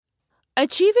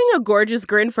Achieving a gorgeous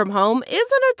grin from home isn't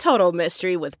a total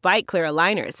mystery with Byte Clear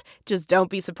aligners. Just don't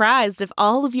be surprised if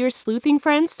all of your sleuthing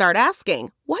friends start asking,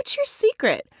 "What's your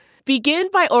secret?" Begin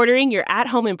by ordering your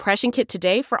at-home impression kit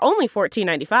today for only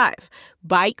 $14.95.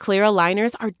 Byte Clear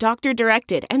aligners are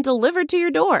doctor-directed and delivered to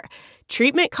your door.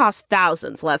 Treatment costs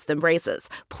thousands less than braces.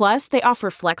 Plus, they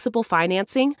offer flexible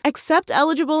financing, accept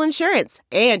eligible insurance,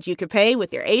 and you can pay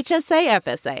with your HSA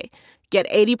FSA. Get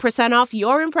 80% off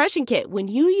your impression kit when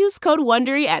you use code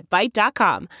WONDERY at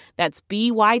Byte.com. That's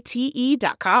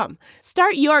BYTE.com.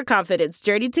 Start your confidence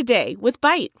journey today with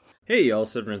Byte. Hey y'all,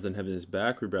 Seven Rounds in Heaven is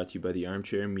back. We're brought to you by the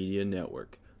Armchair Media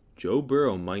Network. Joe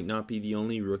Burrow might not be the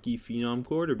only rookie phenom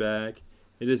quarterback.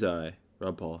 It is I,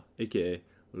 Rob Paul, aka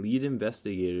lead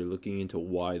investigator, looking into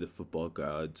why the football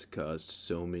gods caused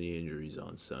so many injuries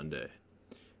on Sunday.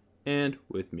 And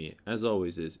with me, as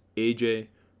always, is AJ.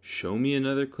 Show me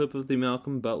another clip of the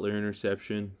Malcolm Butler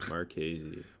interception,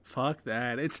 Marchese. Fuck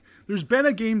that. There's been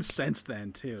a game since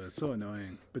then too. It's so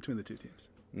annoying between the two teams.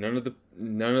 None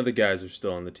of the guys are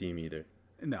still on the team either.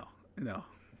 No.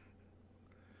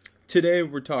 Today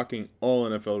we're talking all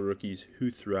NFL rookies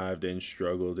who thrived and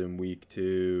struggled in week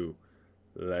 2.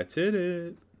 Let's hit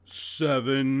it.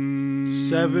 7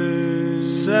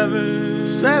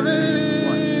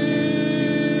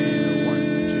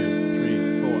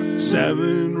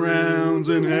 rounds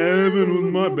in heaven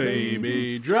with my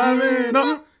baby, driving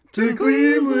up to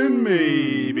Cleveland,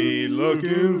 maybe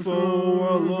looking for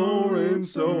a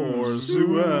Lawrence or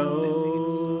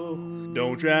Sewell.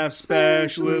 Don't draft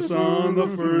specialists on the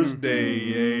first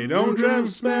day, don't draft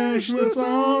specialists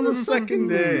on the second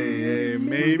day,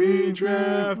 maybe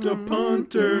draft a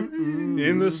punter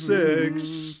in the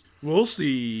 6th. We'll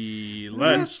see.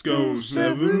 Let's go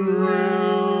 7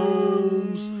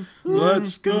 rounds.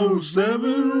 Let's go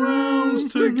 7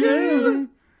 rounds together.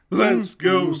 Let's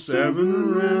go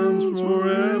 7 rounds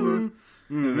forever.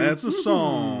 And that's a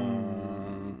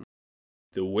song.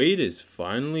 The wait is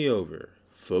finally over.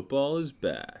 Football is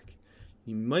back.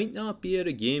 You might not be at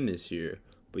a game this year,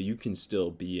 but you can still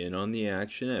be in on the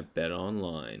action at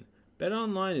BetOnline.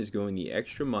 BetOnline is going the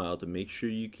extra mile to make sure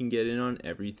you can get in on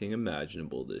everything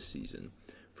imaginable this season.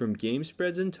 From game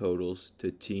spreads and totals to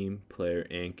team, player,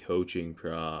 and coaching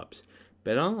props.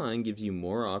 BetOnline gives you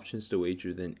more options to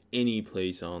wager than any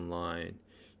place online.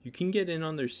 You can get in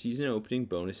on their season opening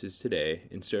bonuses today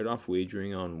and start off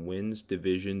wagering on wins,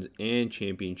 divisions, and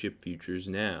championship futures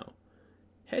now.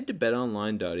 Head to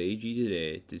betonline.ag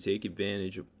today to take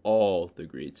advantage of all the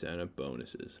great sign-up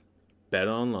bonuses.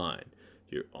 BetOnline,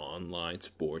 your online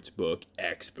sportsbook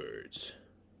experts.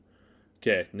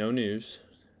 Okay, no news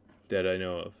that I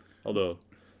know of. Although,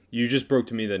 you just broke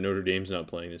to me that Notre Dame's not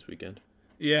playing this weekend.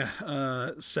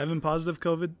 Yeah, 7 positive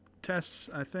COVID tests,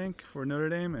 I think, for Notre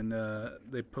Dame, and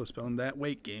they postponed that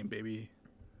weight game, baby.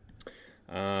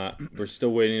 We're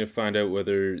still waiting to find out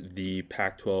whether the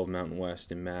Pac-12 Mountain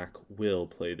West and MAC will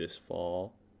play this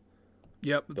fall.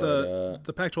 Yep, but,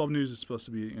 the Pac-12 news is supposed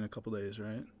to be in a couple days,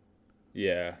 right?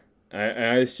 Yeah.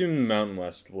 I assume the Mountain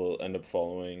West will end up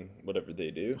following whatever they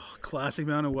do. Oh, classic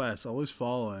Mountain West, always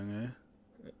following, eh?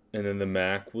 And then the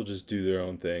MAC will just do their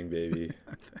own thing, baby.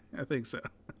 I think so.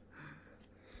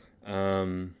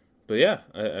 But yeah,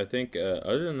 I think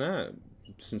other than that,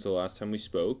 since the last time we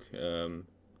spoke,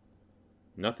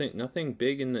 nothing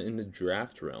big in the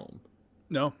draft realm.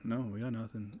 No, we got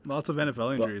nothing. Lots of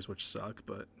NFL injuries, which suck,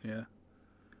 but yeah.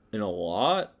 And a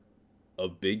lot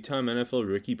of big-time NFL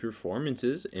rookie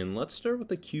performances, and let's start with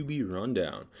the QB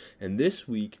rundown. And this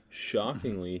week,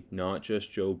 shockingly, not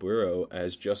just Joe Burrow,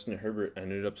 as Justin Herbert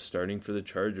ended up starting for the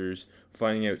Chargers,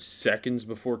 finding out seconds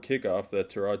before kickoff that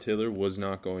Tyrod Taylor was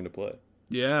not going to play.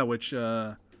 Yeah, which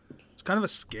it's kind of a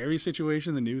scary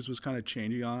situation. The news was kind of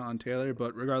changing on Taylor,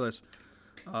 but regardless,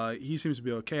 he seems to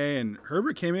be okay. And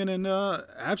Herbert came in and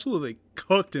absolutely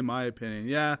cooked, in my opinion.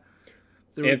 Yeah.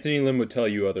 Anthony Lynn would tell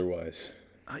you otherwise.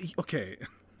 Okay.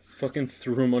 Fucking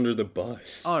threw him under the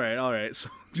bus. All right. So,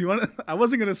 do you want to? I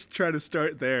wasn't gonna try to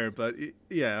start there, but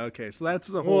yeah. Okay. So that's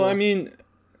the whole. Well, I mean,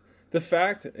 the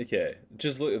fact. Okay,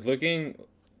 just looking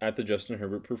at the Justin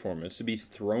Herbert performance, to be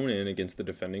thrown in against the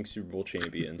defending Super Bowl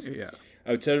champions. Yeah.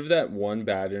 Outside of that one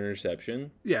bad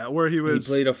interception. Yeah, where he was.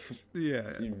 He played He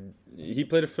a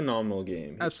played a phenomenal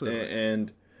game. Absolutely.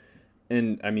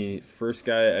 And I mean, first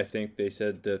guy I think they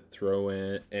said to throw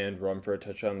in and run for a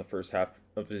touchdown in the first half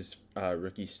of his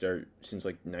rookie start since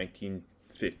like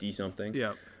 1950 something.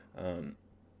 Yeah.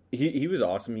 He was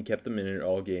awesome. He kept them in it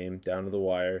all game down to the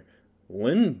wire.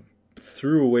 Lynn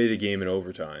threw away the game in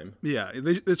overtime. Yeah,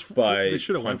 they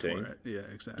should have went for it. Yeah,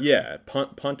 exactly. Yeah,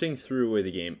 punting threw away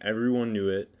the game. Everyone knew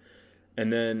it.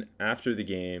 And then after the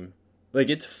game, Like,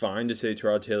 it's fine to say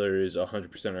Tyrod Taylor is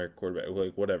 100% our quarterback.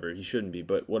 Like, whatever. He shouldn't be,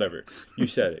 but whatever. You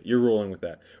said it. You're rolling with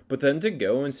that. But then to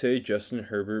go and say Justin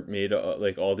Herbert made,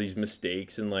 like, all these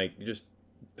mistakes and, like, just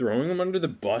throwing him under the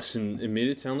bus, and it made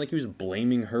it sound like he was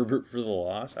blaming Herbert for the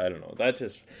loss. I don't know. That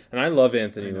just... And I love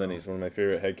Anthony Lynn. He's one of my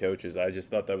favorite head coaches. I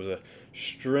just thought that was a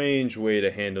strange way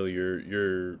to handle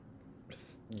your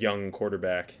young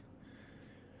quarterback.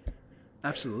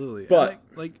 Absolutely. But...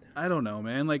 Like, I don't know,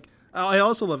 man. Like... I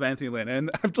also love Anthony Lynn, and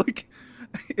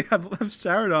I've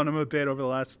soured on him a bit over the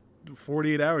last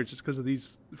 48 hours just because of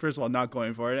these. First of all, not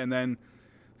going for it, and then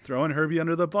throwing Herbie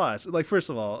under the bus. Like, first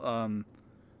of all,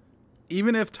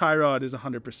 even if Tyrod is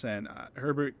 100%,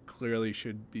 Herbert clearly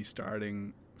should be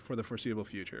starting for the foreseeable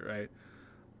future, right?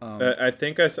 I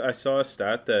think I saw a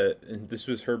stat that, and this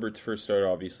was Herbert's first start,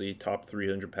 obviously, top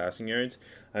 300 passing yards.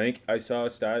 I think I saw a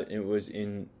stat, it was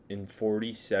in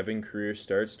 47 career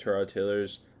starts, Tyrod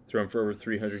Taylor's thrown for over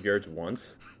 300 yards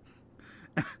once.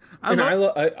 I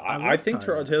think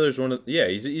Tyrod Taylor's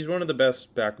he's one of the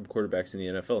best backup quarterbacks in the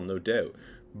NFL, no doubt.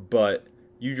 But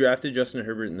you drafted Justin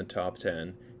Herbert in the top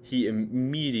 10. He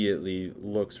immediately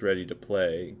looks ready to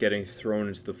play, getting thrown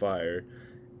into the fire.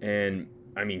 And,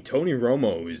 I mean, Tony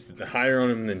Romo is higher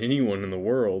on him than anyone in the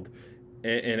world.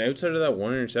 And outside of that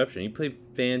one interception, he played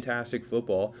fantastic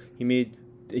football.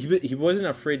 He wasn't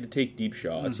afraid to take deep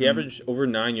shots. Mm-hmm. He averaged over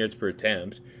 9 yards per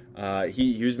attempt.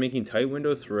 He was making tight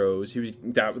window throws. He was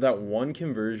that one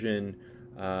conversion,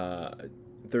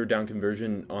 third down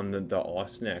conversion on the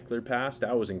Austin Eckler pass.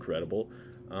 That was incredible.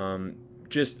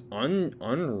 Just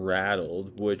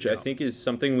unrattled, which I think is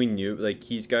something we knew. Like,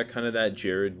 he's got kind of that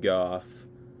Jared Goff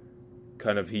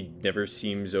kind of, he never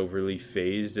seems overly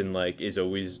phased, and like is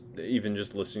always, even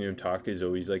just listening to him talk is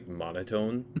always like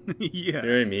monotone. Yeah, you know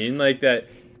what I mean? Like that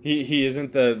he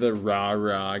isn't the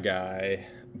rah guy,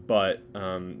 but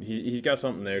he's got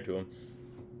something there to him.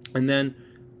 And then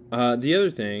the other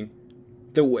thing,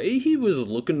 the way he was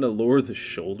looking to lower the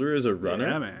shoulder as a runner,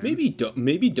 yeah, man. maybe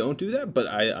don't do that, but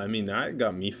I mean that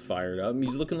got me fired up.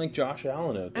 He's looking like Josh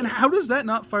Allen out there. And how does that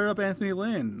not fire up Anthony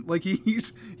Lynn? Like,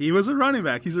 he was a running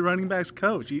back. He's a running back's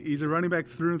coach. He's a running back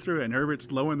through and through. And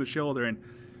Herbert's lowering the shoulder and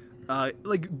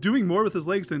like doing more with his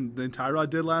legs than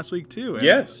Tyrod did last week too. And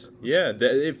yes, yeah.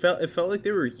 It felt like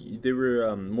they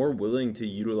were more willing to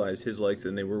utilize his legs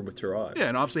than they were with Tyrod. Yeah,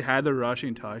 and obviously had the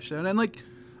rushing touchdown. And like,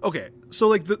 okay, so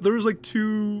like there was like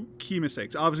two key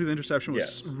mistakes. Obviously, the interception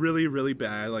was really, really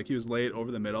bad. Like, he was late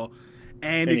over the middle,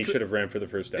 and he should have ran for the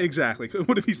first down. Exactly,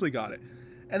 would have easily got it.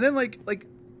 And then like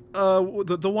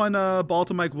the one ball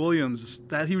to Mike Williams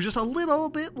that he was just a little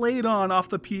bit late on off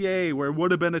the PA where it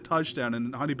would have been a touchdown,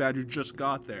 and Honey Badger just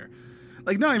got there.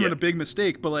 Like, not even a big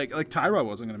mistake, but like Tyrod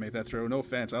wasn't going to make that throw. No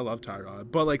offense, I love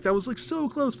Tyrod, but like that was like so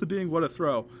close to being what a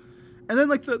throw. And then,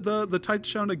 like, the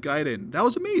touchdown to Guyton, that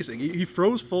was amazing. He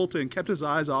froze Fulton, kept his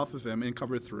eyes off of him in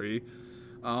cover 3,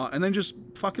 and then just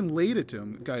fucking laid it to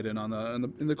him,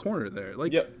 Guyton, in the corner there.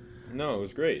 Like, yep. No, it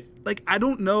was great. Like, I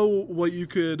don't know what you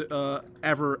could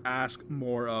ever ask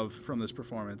more of from this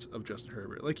performance of Justin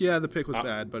Herbert. Like, yeah, the pick was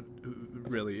bad, but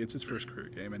really, it's his first career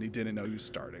game, and he didn't know he was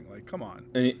starting. Like, come on.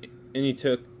 And he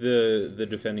took the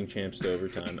defending champs to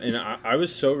overtime. And I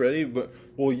was so ready. But,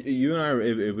 well, you and I,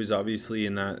 it was obviously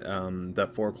in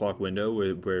that 4 o'clock window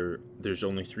where there's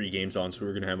only 3 games on, so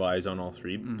we're going to have eyes on all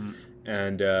 3. Mm-hmm.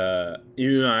 And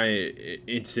you and I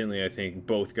instantly, I think,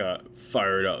 both got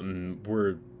fired up and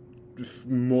were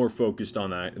more focused on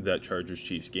that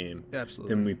Chargers-Chiefs game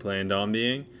than we planned on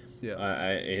being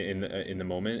in the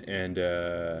moment. And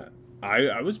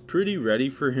I was pretty ready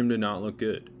for him to not look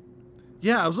good.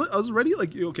 Yeah, I was ready.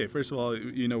 Like, okay, first of all,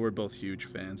 we're both huge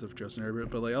fans of Justin Herbert,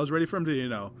 but like I was ready for him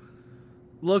to,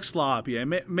 look sloppy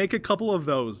and make a couple of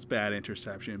those bad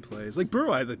interception plays. Like,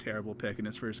 Burrow had the terrible pick in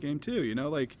his first game too.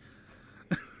 Like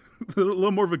a little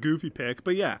more of a goofy pick,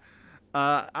 but yeah,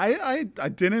 I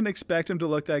didn't expect him to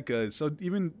look that good. So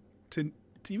even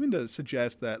to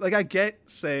suggest that, like, I get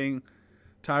saying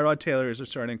Tyrod Taylor is a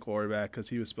starting quarterback because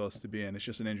he was supposed to be in. It's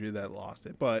just an injury that lost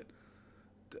it, but.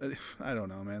 I don't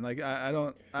know, man. Like,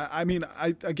 I mean,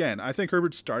 I think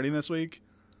Herbert's starting this week,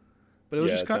 but it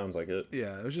was just sounds like it.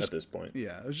 Yeah, it was just at this point.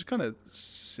 Yeah, it was just kind of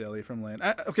silly from Lynn.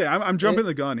 I'm jumping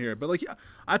the gun here, but like,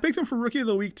 I picked him for Rookie of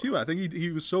the Week too. I think he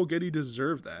was so good, he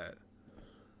deserved that.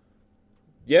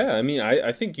 Yeah, I mean,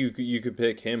 I think you could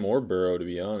pick him or Burrow, to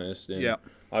be honest. And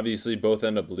obviously both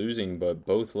end up losing, but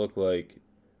both look like.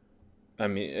 I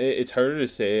mean, it's harder to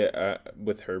say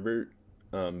with Herbert,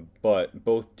 but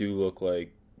both do look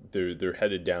like. They're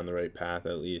headed down the right path,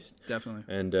 at least. Definitely.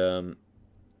 And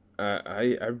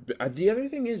I the other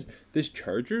thing is, this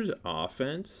Chargers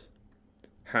offense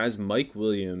has Mike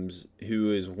Williams,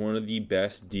 who is one of the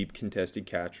best deep contested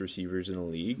catch receivers in the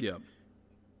league. Yeah.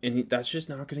 And that's just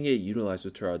not going to get utilized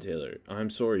with Tyrod Taylor. I'm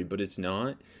sorry, but it's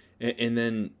not. And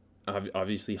then,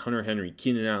 obviously, Hunter Henry,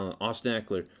 Keenan Allen, Austin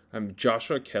Eckler.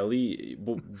 Joshua Kelly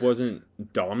wasn't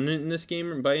dominant in this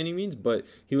game by any means, but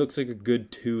he looks like a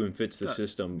good 2 and fits the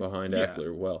system behind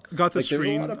Eckler well. Got the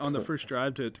screen on the first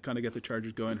drive to kind of get the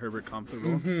Chargers going. Herbert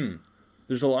comfortable. Mm-hmm.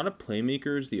 There's a lot of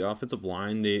playmakers. The offensive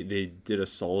line, they did a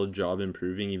solid job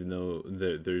improving, even though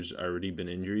there's already been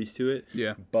injuries to it.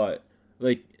 Yeah. But,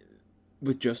 like,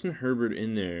 with Justin Herbert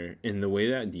in there, and the way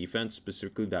that defense,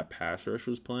 specifically that pass rush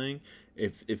was playing,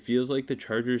 it feels like the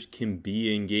Chargers can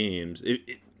be in games.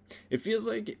 It feels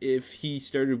like if he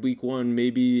started week 1,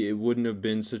 maybe it wouldn't have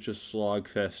been such a slog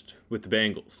fest with the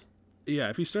Bengals. Yeah,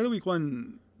 if he started week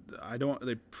 1,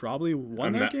 they probably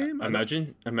won that game.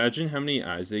 Imagine how many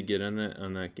eyes they get on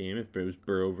that game if it was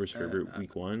Burrow versus Herbert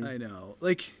week 1. I know.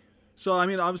 Like, so I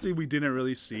mean, obviously we didn't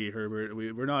really see Herbert.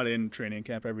 We're not in training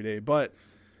camp every day, but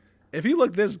if he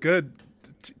looked this good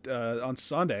on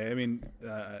Sunday, I mean,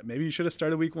 maybe you should have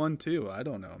started week 1 too. I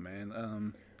don't know,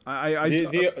 man. I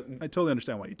totally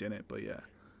understand why you didn't, but yeah.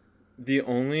 The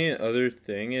only other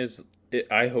thing is,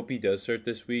 I hope he does start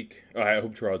this week. I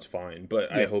hope Tyrod's fine,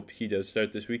 but I hope he does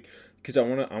start this week because I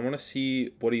want to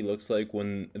see what he looks like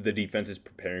when the defense is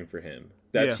preparing for him.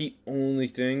 That's the only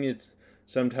thing. It's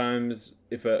sometimes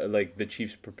if like the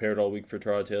Chiefs prepared all week for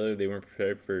Tyrod Taylor, they weren't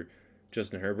prepared for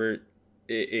Justin Herbert.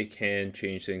 It can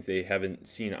change things. They haven't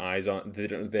seen eyes on.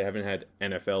 They haven't had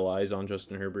NFL eyes on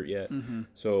Justin Herbert yet. Mm-hmm.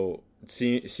 So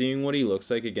seeing what he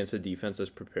looks like against a defense that's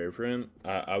prepared for him,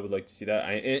 I would like to see that.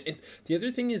 And the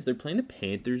other thing is they're playing the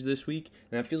Panthers this week,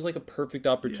 and that feels like a perfect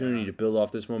opportunity to build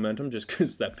off this momentum. Just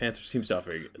because that Panthers team's not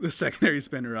very good. The secondary's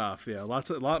been rough. Yeah, lots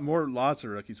of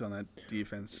rookies on that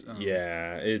defense.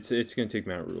 Yeah, it's going to take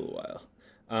Matt Rule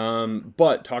a while.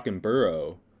 But talking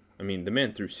Burrow. I mean, the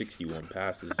man threw 61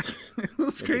 passes.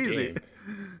 That's crazy.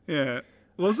 Yeah.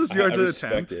 What was this yards at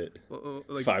attempt? It.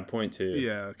 Like, 5.2.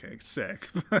 Yeah, okay. Sick.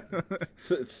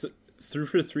 Threw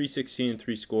for 316,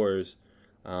 3 scores.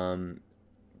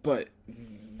 But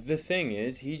the thing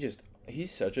is,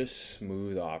 he's such a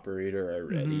smooth operator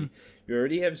already. Mm-hmm. You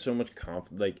already have so much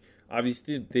confidence. Like,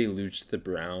 obviously, they lose to the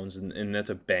Browns, and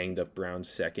that's a banged-up Browns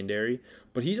secondary.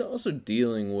 But he's also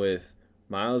dealing with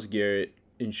Myles Garrett,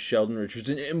 and Sheldon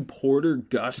Richardson and Porter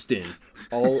Gustin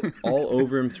all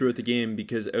over him throughout the game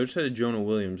because outside of Jonah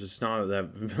Williams, it's not that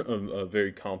a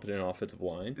very competent offensive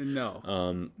line.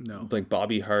 No. Like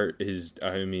Bobby Hart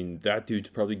that dude's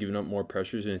probably given up more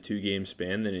pressures in a 2-game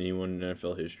span than anyone in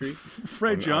NFL history.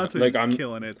 Fred Johnson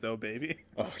killing it though, baby.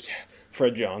 Oh yeah,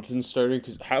 Fred Johnson starting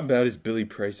because how bad is Billy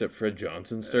Price at Fred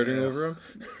Johnson starting over him?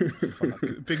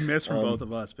 Fuck. Big miss from both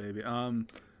of us, baby.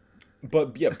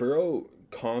 But yeah, Burrow.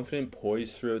 Confident,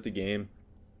 poised throughout the game.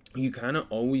 You kind of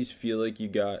always feel like you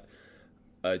got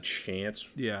a chance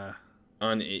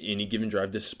on any given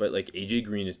drive, despite like AJ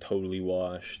Green is totally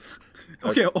washed.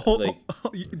 Okay,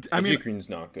 AJ Green's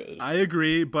not good. I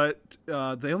agree, but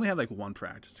they only had like 1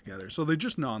 practice together, so they're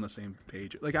just not on the same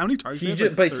page. Like how many targets?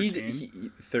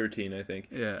 He 13, I think.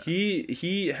 Yeah,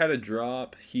 he had a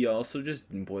drop. He also just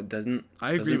doesn't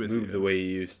move the way he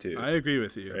used to. I agree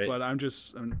with you, right? But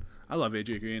I love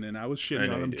AJ Green, and I was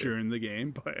shitting on him during the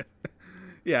game, but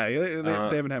yeah, they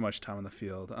haven't had much time on the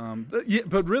field.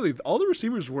 But really, all the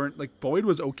receivers weren't like Boyd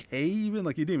was okay, even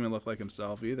like he didn't even look like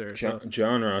himself either.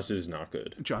 John Ross is not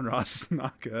good. John Ross is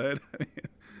not good.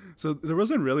 So there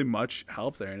wasn't really much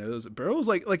help there, and Burrow was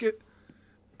like it.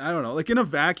 I don't know, like in a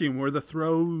vacuum, were the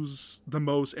throws the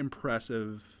most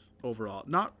impressive overall?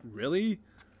 Not really.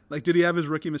 Like, did he have his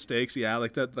rookie mistakes? Yeah,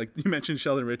 like that. Like you mentioned,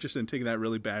 Sheldon Richardson taking that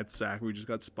really bad sack where he just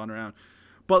got spun around.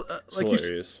 But like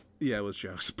hilarious. Yeah, it was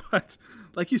jokes. But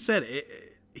like you said,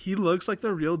 he looks like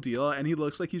the real deal, and he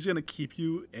looks like he's going to keep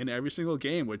you in every single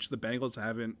game, which the Bengals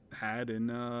haven't had in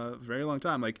a very long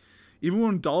time. Like even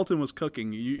when Dalton was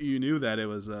cooking, you knew that it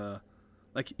was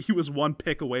like he was 1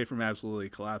 pick away from absolutely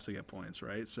collapsing at points,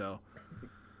 right? So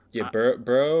yeah,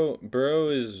 Burrow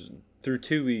is. Through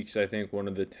 2 weeks, I think one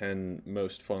of the 10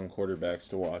 most fun quarterbacks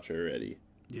to watch already.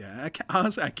 Yeah,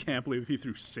 honestly, I can't believe he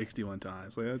threw 61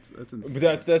 times. Like that's insane.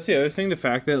 But that's the other thing. The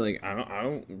fact that like I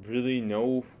don't really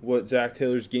know what Zach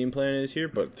Taylor's game plan is here,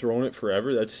 but throwing it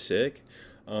forever, that's sick.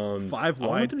 5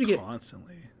 wide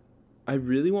constantly. I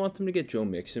really want them to get Joe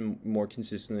Mixon more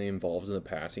consistently involved in the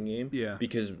passing game. Yeah.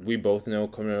 Because we both know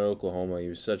coming out of Oklahoma, he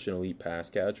was such an elite pass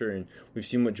catcher, and we've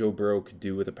seen what Joe Burrow could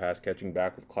do with a pass catching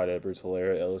back with Clyde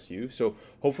Edwards-Helaire at LSU. So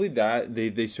hopefully that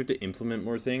they start to implement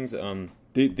more things.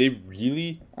 They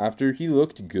really, after he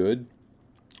looked good,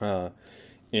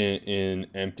 in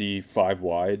empty 5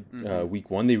 wide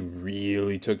week 1. They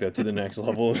really took that to the next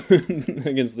level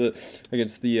against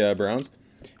the Browns.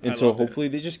 And so hopefully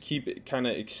they just keep it kind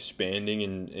of expanding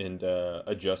and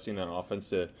adjusting that offense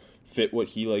to fit what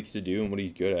he likes to do and what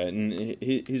he's good at. And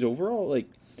his overall, like,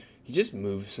 he just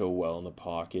moves so well in the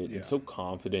pocket and so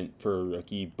confident for a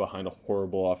rookie behind a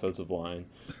horrible offensive line.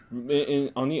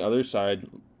 And on the other side,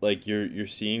 like, you're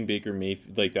seeing Baker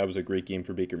Mayfield, like, that was a great game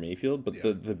for Baker Mayfield, but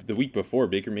the week before,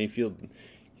 Baker Mayfield,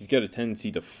 he's got a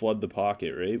tendency to flood the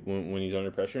pocket, right, when he's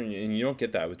under pressure, and you don't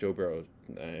get that with Joe Burrow.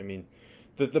 I mean,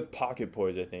 the pocket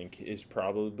poise, I think, is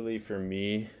probably, for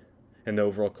me, and the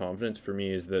overall confidence for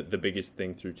me is the biggest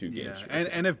thing through 2 games. Yeah,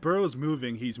 and if Burrow's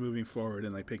moving, he's moving forward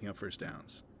and, like, picking up first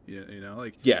downs. You know,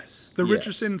 like, yes, the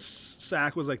Richardson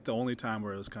sack was like the only time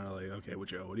where it was kind of like, okay, well,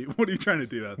 Joe, what are you trying to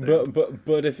do out there?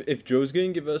 But if Joe's gonna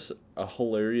give us a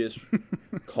hilarious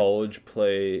college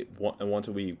play once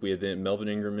a week, we have the Melvin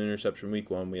Ingram interception week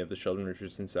 1, we have the Sheldon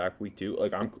Richardson sack week 2.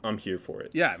 Like, I'm here for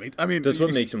it. Yeah, I mean that's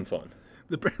what makes him fun.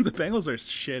 The Bengals are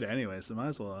shit anyway, so might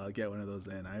as well get one of those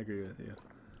in. I agree with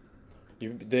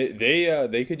you.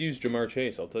 They could use Jamar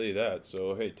Chase, I'll tell you that.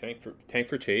 So hey, tank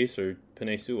for Chase or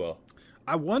Penei Sewell.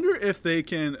 I wonder if they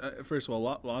can. First of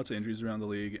all, lots of injuries around the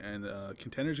league, and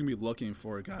contenders are gonna be looking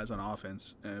for guys on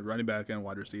offense, running back and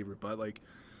wide receiver. But, like,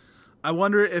 I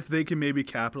wonder if they can maybe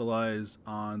capitalize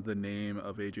on the name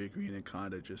of AJ Green and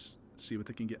kind of just see what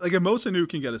they can get. Like, if Mo Sanu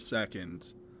can get a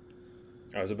second.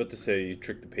 I was about to say you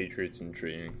tricked the Patriots in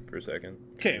trading for a second.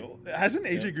 Okay, well, hasn't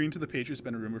AJ Green to the Patriots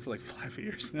been a rumor for like 5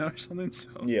 years now or something? So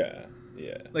yeah.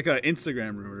 Like an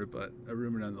Instagram rumor, but a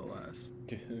rumor nonetheless.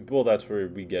 Well, that's where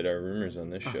we get our rumors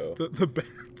on this show.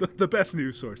 The best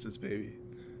news sources, baby.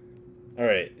 All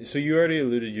right, so you already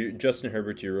alluded, Justin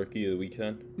Herbert's your rookie of the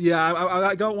weekend. Yeah,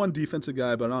 I got one defensive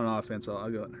guy, but on offense, I'll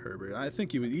go with Herbert. I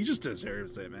think he just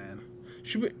deserves it, man.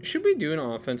 Should we do an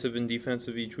offensive and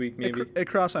defensive each week? Maybe it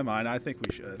crossed my mind. I think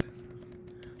we should.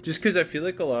 Just because I feel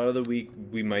like a lot of the week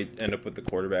we might end up with the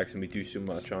quarterbacks and we do so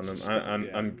much on them.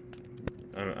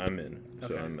 I'm in.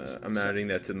 So okay. I'm adding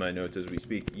that to my notes as we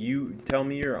speak. You tell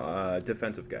me your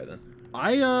defensive guy then.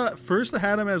 I first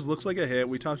had him as looks like a hit.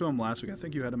 We talked to him last week. I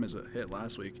think you had him as a hit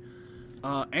last week.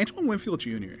 Antoine Winfield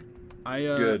Jr.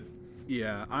 Good.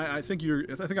 Yeah, I think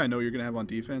I know you're gonna have on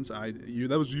defense.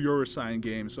 That was your assigned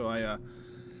game, so I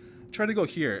tried to go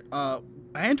here.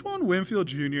 Antoine Winfield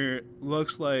Jr.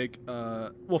 looks like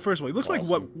well, first of all, he looks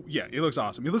awesome. He looks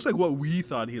awesome. He looks like what we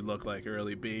thought he'd look like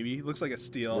early, baby. He looks like a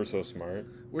steal. We're so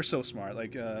smart.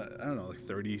 Like I don't know, like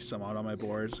 30 some odd on my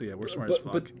board. So yeah, we're smart as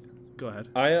fuck. But go ahead.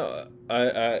 I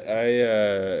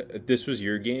this was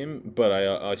your game, but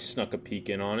I snuck a peek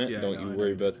in on it. Yeah, don't you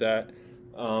worry about that.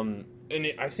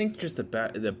 I think just the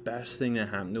best thing that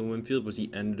happened to Winfield was he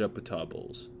ended up with Todd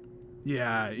Bowles.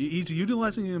 Yeah, he's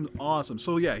utilizing him awesome.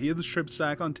 So, yeah, he had the strip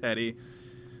sack on Teddy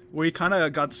where he kind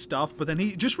of got stuffed, but then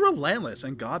he just relentless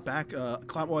and got back.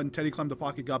 When Teddy climbed the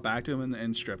pocket, got back to him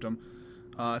and stripped him.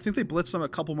 I think they blitzed him a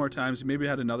couple more times. He maybe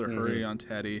had another hurry on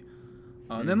Teddy.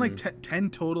 And then, like, 10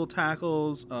 total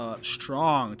tackles.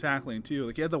 Strong tackling, too.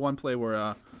 Like, he had the one play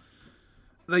where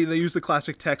they used the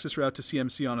classic Texas route to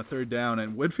CMC on a third down,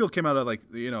 and Winfield came out of,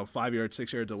 5 yards,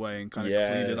 6 yards away and kind of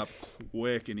cleaned it up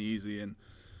quick and easy. And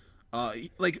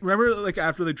remember,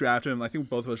 after they drafted him, I think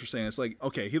both of us were saying it's like,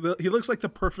 okay, he looks like the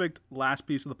perfect last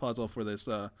piece of the puzzle for this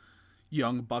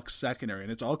young Bucs secondary,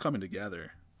 and it's all coming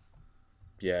together.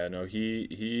 Yeah, no,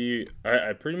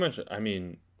 I pretty much,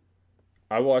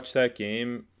 I watched that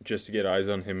game just to get eyes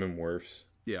on him and Wirfs.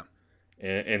 Yeah.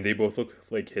 And they both look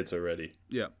like hits already.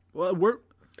 Yeah. Well,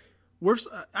 Wirfs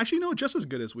actually, just as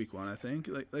good as week 1, I think.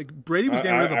 Like Brady was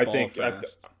getting rid of the ball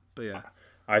fast. But yeah.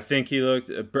 I think he looked.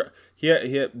 So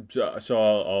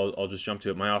I'll just jump to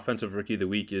it. My offensive rookie of the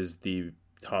week is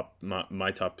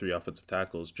my top 3 offensive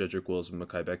tackles: Jedrick Wills,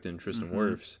 Mekhi Becton, and Tristan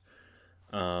Wirfs.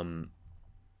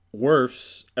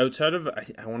 Wirfs, outside of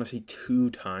I want to say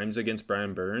 2 times against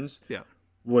Brian Burns,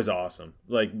 was awesome.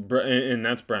 And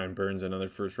that's Brian Burns, another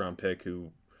first round pick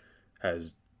who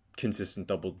has consistent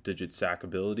double-digit sack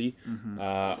ability.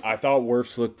 I thought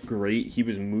Wirfs looked great. He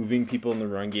was moving people in the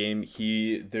run game.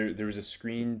 There was a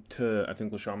screen to, I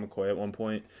think, LaShawn McCoy at one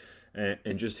point,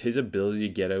 and just his ability to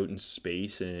get out in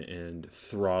space and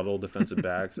throttle defensive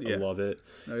backs. I love it.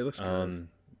 No, he looks good.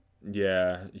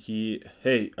 Yeah,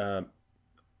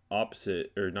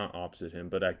 opposite, or not opposite him,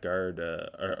 but at guard,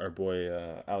 our boy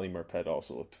Ali Marpet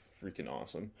also looked freaking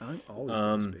awesome. I always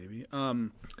does, baby.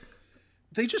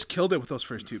 They just killed it with those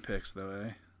first 2 picks, though, eh?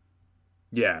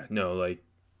 Yeah, no,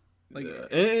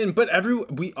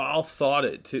 but we all thought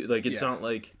it too. Like, it's not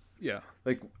like,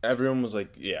 like everyone was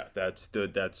like, yeah, that's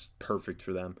perfect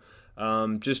for them.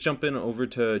 Just jumping over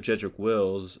to Jedrick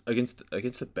Wills against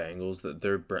the Bengals.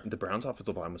 The Browns'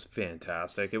 offensive line was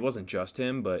fantastic. It wasn't just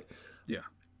him, but Yeah.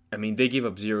 I mean, they gave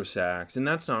up 0 sacks, and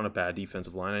that's not a bad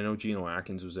defensive line. I know Geno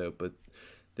Atkins was out, but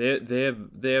they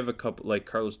have a couple like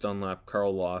Carlos Dunlap,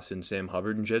 Carl Lawson, Sam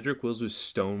Hubbard, and Jedrick Wills was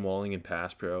stonewalling in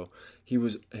pass pro. He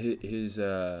was his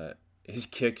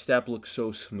kick step looked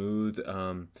so smooth.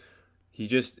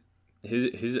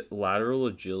 His lateral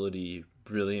agility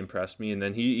really impressed me, and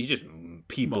then he just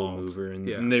people mover,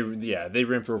 and they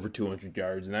ran for over 200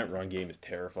 yards, and that run game is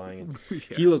terrifying.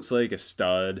 He looks like a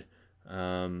stud.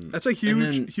 That's a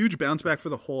huge bounce back for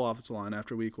the whole offensive line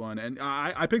after week 1, and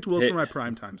I picked Wills for my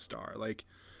primetime star.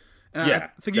 I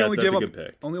think he only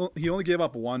gave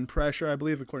up 1 pressure, I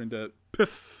believe, according to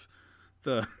Piff.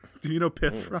 Do you know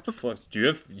Piff? Do you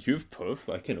have Puff?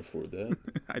 I can't afford that.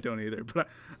 I don't either, but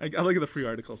I look at the free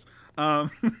articles.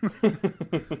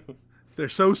 They're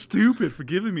so stupid for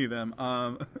giving me them.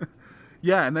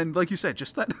 And then like you said,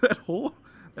 just that whole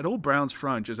Browns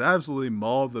front just absolutely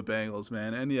mauled the Bengals,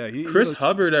 man. And Chris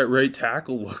Hubbard at right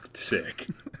tackle looked sick.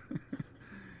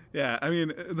 Yeah, I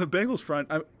mean the Bengals front.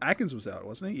 Atkins was out,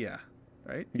 wasn't he? Yeah,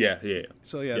 right. Yeah.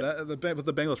 So the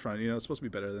Bengals front, it's supposed to be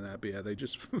better than that. But yeah, they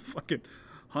just fucking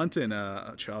Hunt and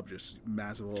Chubb just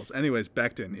massive holes. Anyways,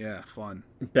 Becton, fun.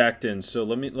 Becton. So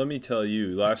let me tell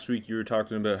you. Last week you were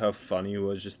talking about how funny it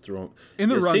was just throwing in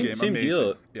the run game. Same amazing.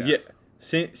 deal. Yeah.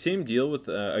 Same deal with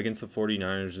against the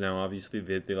 49ers. Now, obviously,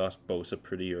 they lost Bosa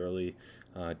pretty early.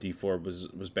 D4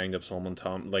 was banged up. Solomon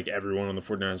Tom, like everyone on the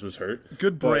 49ers was hurt.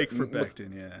 Good break for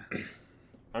Becton, yeah.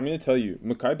 I'm going to tell you,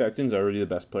 Mekhi Becton's already the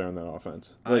best player on that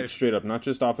offense. Straight up, not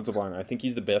just offensive line. I think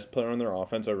he's the best player on their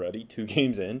offense already, 2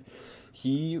 games in.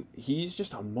 He's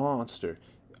just a monster.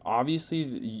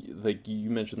 Obviously, like you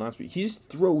mentioned last week, he just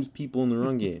throws people in the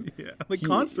run game.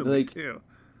 Constantly, too.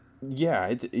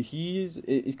 Yeah,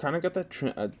 he's kind of got that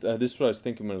trend. This is what I was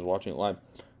thinking when I was watching it live,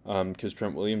 because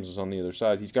Trent Williams was on the other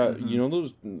side. He's got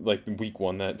those like week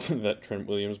 1 that Trent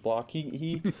Williams block.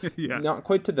 He not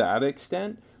quite to that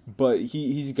extent, but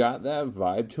he's got that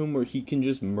vibe to him where he can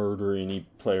just murder any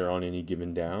player on any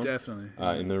given down. Definitely.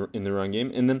 In the run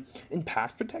game, and then in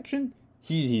pass protection,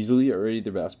 he's easily already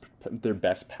their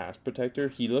best pass protector.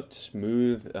 He looked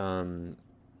smooth.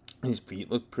 His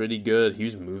feet looked pretty good. He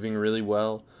was moving really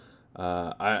well.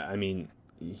 I mean,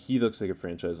 he looks like a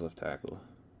franchise left tackle.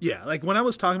 Yeah, like when I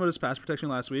was talking about his pass protection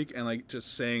last week and like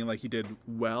just saying like he did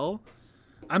well,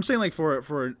 I'm saying like for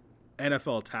an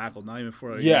NFL tackle, not even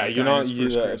for you're not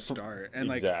first career start, and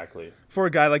exactly like for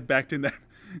a guy like Becton that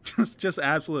just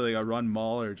absolutely like a run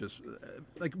mauler, just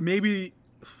like maybe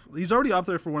he's already up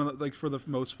there for one of the, like for the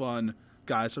most fun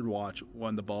guys to watch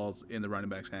when the ball's in the running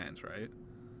back's hands, right?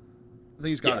 I think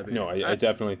he's got to be. No, I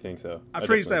definitely think so. I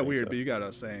phrased that weird, but you got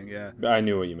us saying, yeah. I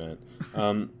knew what you meant.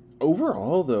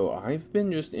 Overall, though, I've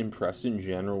been just impressed in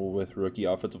general with rookie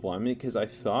offensive linemen because I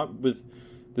thought with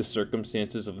the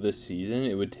circumstances of this season,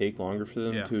 it would take longer for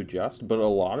them to adjust. But a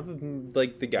lot of them,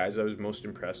 like the guys I was most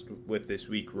impressed with this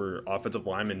week were offensive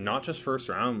linemen, not just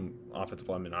first-round offensive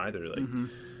linemen either. Like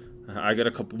I got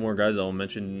a couple more guys I'll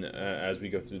mention as we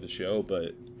go through the show,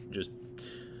 but just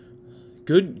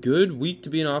good week to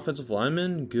be an offensive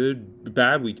lineman,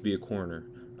 bad week to be a corner.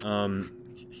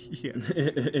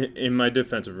 In my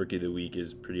defensive rookie of the week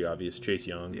is pretty obvious, Chase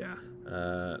Young. Yeah.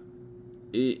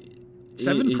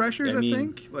 7 pressures, I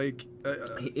think. Like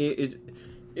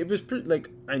it was pretty. Like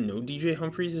I know DJ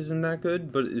Humphries isn't that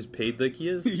good, but is paid like he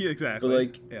is. Yeah, exactly. But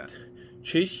like,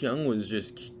 Chase Young was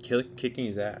just kicking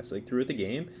his ass like throughout the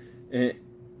game,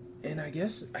 and I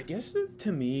guess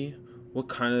to me, what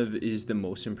kind of is the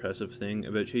most impressive thing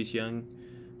about Chase Young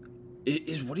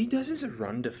is what he does as a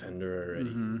run defender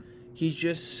already. He's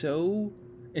just so,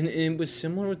 and it was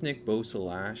similar with Nick Bosa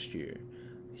last year.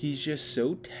 He's just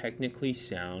so technically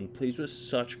sound, plays with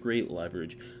such great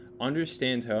leverage,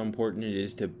 understands how important it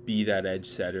is to be that edge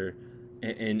setter,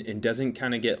 and doesn't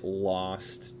kind of get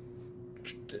lost.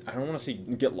 I don't want to say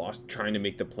get lost trying to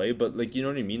make the play, but like, you know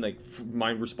what I mean? Like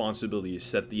my responsibility is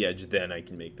set the edge, then I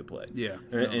can make the play. Yeah.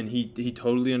 And he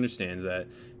totally understands that.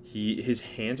 His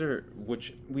hands are,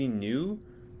 which we knew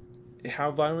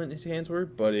how violent his hands were,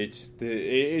 but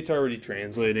it's already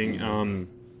translating.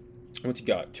 What's he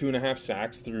got? 2.5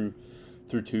 sacks through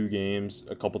 2 games,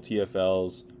 a couple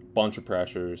TFLs, bunch of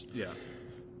pressures. Yeah.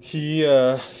 He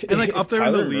and like up there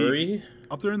in the league. Murray,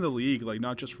 up there in the league, like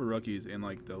not just for rookies in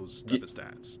like those type of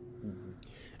stats.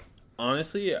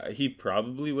 Honestly, he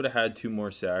probably would have had 2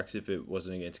 more sacks if it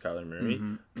wasn't against Kyler Murray.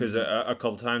 Because a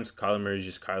couple times Kyler Murray is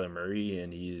just Kyler Murray,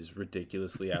 and he is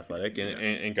ridiculously athletic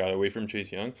and got away from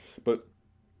Chase Young. But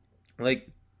like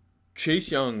Chase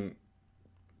Young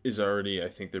is already, I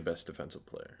think, their best defensive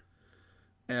player.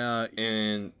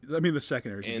 And I mean, the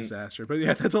secondary is a disaster, but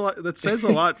yeah, that's a lot. That says a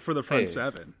lot for the front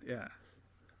seven. Yeah.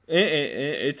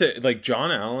 It's like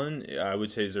John Allen, I would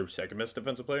say, is their second best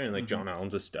defensive player, and like John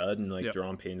Allen's a stud, and like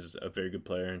Jerome Payne's a very good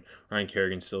player, and Ryan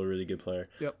Kerrigan's still a really good player.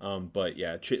 Yep. But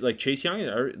yeah, like Chase Young,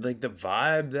 like the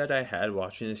vibe that I had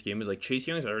watching this game was like Chase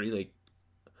Young is already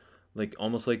like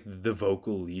almost like the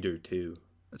vocal leader too.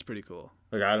 That's pretty cool.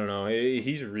 Like, I don't know,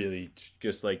 he's really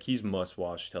just like he's must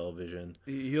watch television.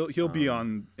 He'll be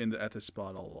at the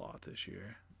spot a lot this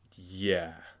year.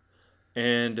 Yeah,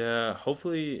 and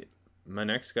hopefully. My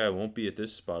next guy won't be at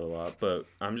this spot a lot, but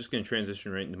I'm just going to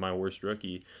transition right into my worst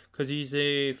rookie because he's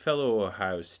a fellow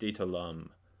Ohio State alum.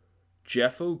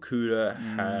 Jeff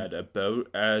Okudah had about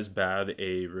as bad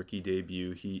a rookie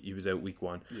debut. He was out week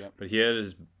 1, but he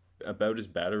had about as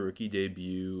bad a rookie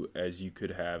debut as you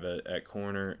could have at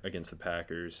corner against the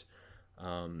Packers.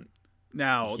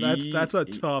 Now that's a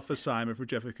tough assignment for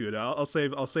Jeff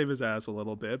Okudah. I'll save his ass a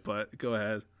little bit, but go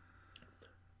ahead.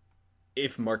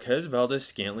 If Marquez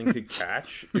Valdes-Scantling could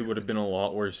catch, it would have been a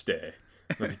lot worse day.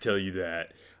 Let me tell you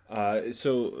that.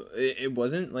 So it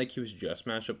wasn't like he was just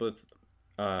matched up with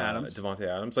Devontae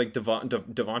Adams. Like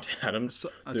Devontae Adams,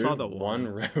 I saw the one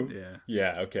route.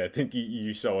 Yeah. Okay. I think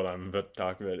you saw what I'm about to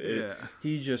talk about.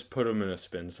 He just put him in a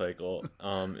spin cycle.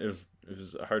 It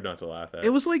was hard not to laugh at. It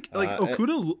was like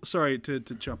Okudah. Sorry to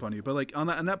jump on you, but like on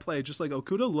that play, just like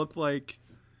Okudah looked like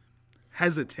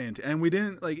hesitant, and we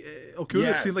didn't like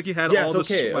Okudah seemed like he had all the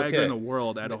swagger in the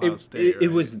world at Ohio State. It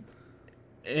was,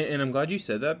 and I'm glad you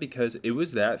said that because it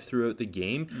was that throughout the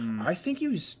game. I think he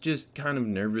was just kind of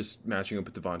nervous matching up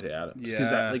with Devontae Adams because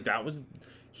that was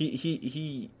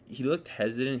he looked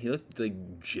hesitant. He looked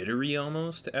like jittery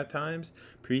almost at times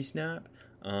pre-snap,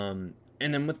 and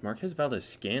then with Marquez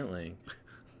Valdes-Scantling,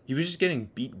 he was just getting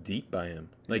beat deep by him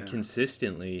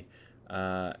consistently.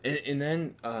 And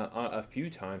then a few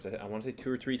times, I want to say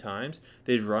 2 or 3 times,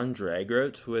 they'd run drag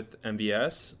routes with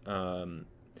MVS,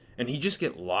 and he'd just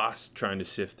get lost trying to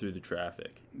sift through the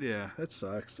traffic. Yeah, that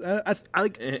sucks. I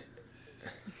think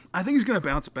he's going to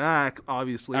bounce back,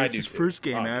 obviously. It's his first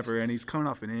game ever, and he's coming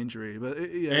off an injury. But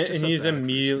and he was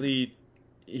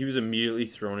immediately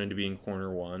thrown into being corner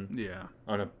 1. Yeah.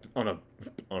 On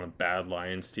a bad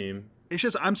Lions team. It's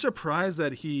just I'm surprised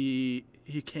that he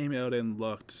came out and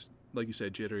looked, like you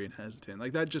said, jittery and hesitant.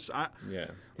 Like that just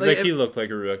he looked like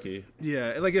a rookie.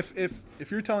 Yeah, like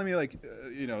if you're telling me like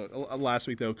last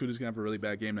week though Okudah's gonna have a really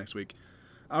bad game next week,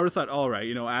 I would have thought, all right,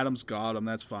 Adams got him,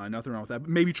 that's fine, nothing wrong with that. But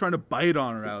maybe trying to bite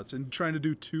on routes and trying to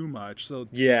do too much. So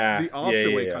the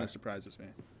opposite way kind of surprises me.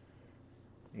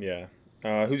 Yeah.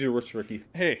 Who's your worst rookie?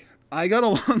 Hey, I got a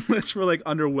long list for like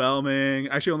underwhelming.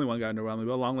 Actually, only one guy underwhelming,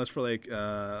 but a long list for like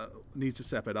needs to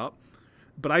step it up.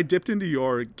 But I dipped into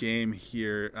your game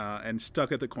here and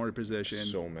stuck at the corner position.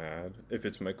 So mad. If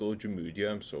it's Michael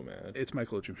Ojemudia, I'm so mad. It's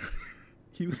Michael Ojemudia.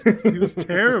 he was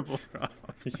terrible, bro.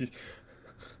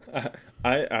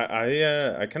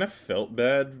 I kind of felt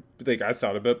bad. Like I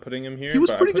thought about putting him here. He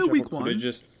was pretty good Jeff week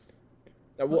Okudah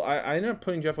 1. I ended up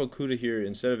putting Jeff Okudah here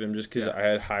instead of him just because I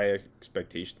had high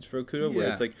expectations for Okudah. Where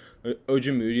it's like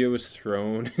Ojemudia was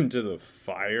thrown into the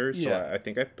fire, so I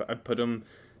think I put him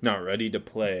not ready to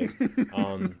play.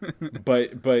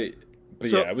 But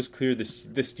it was clear the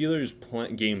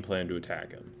Steelers' game plan to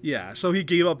attack him. Yeah, so he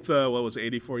gave up the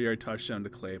 84-yard touchdown to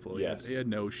Claypool. Yes. He had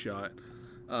no shot.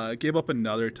 Gave up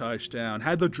another touchdown.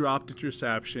 Had the dropped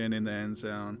interception in the end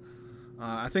zone.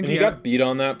 I think he got beat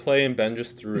on that play, and Ben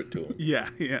just threw it to him. yeah,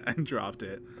 and dropped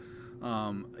it.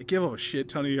 Gave up a shit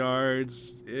ton of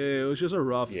yards. It was just a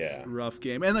rough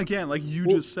game. And again, like you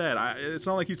just said, it's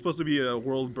not like he's supposed to be a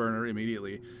world burner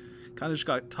immediately. Kind of just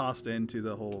got tossed into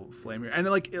the whole flame here. And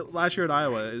last year at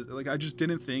Iowa, I just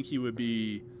didn't think he would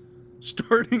be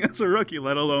starting as a rookie,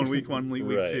 let alone week 1,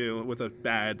 week 2 with a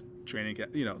bad training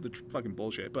camp. The fucking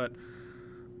bullshit. But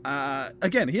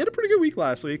again, he had a pretty good week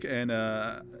last week, and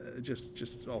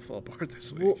just all fell apart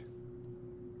this week. Well,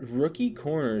 rookie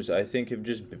corners, I think, have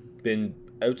just been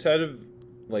outside of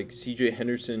like C.J.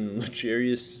 Henderson,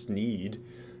 L'Jarius Sneed.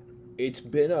 It's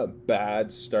been a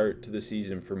bad start to the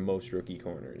season for most rookie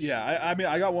corners. Yeah, I mean,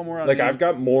 I got one more on. I've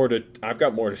got more to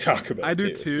talk about. I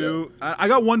do too. So. I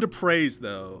got one to praise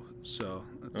though. So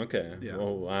okay. Yeah.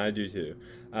 Well, I do too.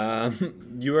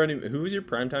 Who was your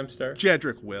primetime star?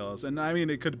 Jedrick Wills, and I mean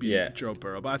it could be Joe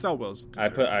Burrow, but I thought Wills.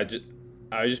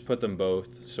 I just put them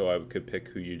both so I could pick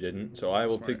who you didn't. So I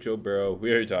will pick Joe Burrow. We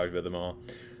already talked about them all.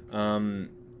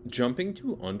 Jumping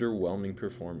to underwhelming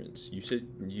performance. You said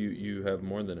you have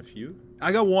more than a few?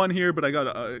 I got one here, but I got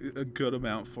a good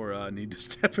amount for need to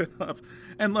step it up.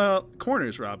 And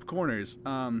corners, Rob. Corners.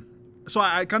 So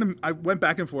I went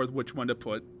back and forth which one to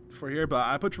put for here, but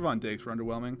I put Trevon Diggs for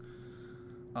underwhelming.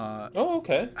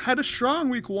 Okay. Had a strong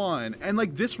week 1, and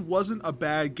like this wasn't a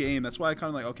bad game. That's why I kind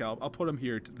of like, okay, I'll put him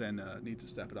here to then need to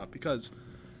step it up, because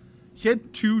he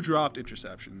had 2 dropped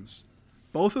interceptions.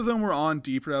 Both of them were on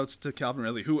deep routes to Calvin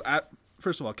Ridley, who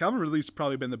first of all, Calvin Ridley's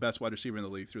probably been the best wide receiver in the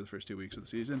league through the first 2 weeks of the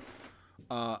season.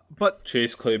 But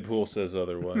Chase Claypool says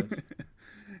otherwise.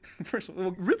 first of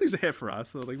all, Ridley's a hit for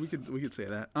us, so like we could say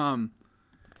that.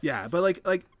 Yeah, but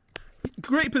like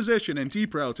great position and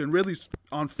deep routes, and Ridley's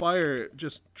on fire,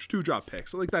 just 2 drop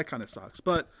picks. So like that kind of sucks.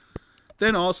 But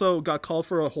then also got called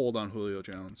for a hold on Julio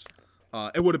Jones.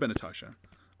 It would have been a touchdown.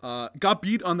 Got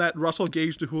beat on that Russell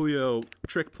Gage to Julio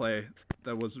trick play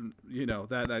that was,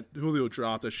 that Julio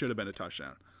dropped that should have been a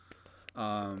touchdown.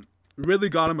 Ridley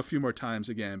got him a few more times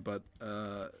again, but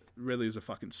Ridley is a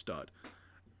fucking stud.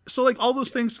 So like all those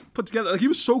things put together, like he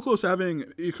was so close to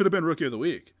he could have been Rookie of the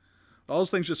Week. All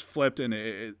those things just flipped, and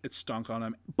it stunk on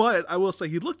him. But I will say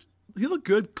he looked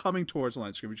good coming towards the line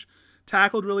of scrimmage.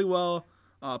 Tackled really well.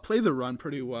 Played the run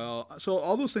pretty well. So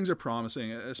all those things are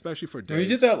promising, especially for Diggs. We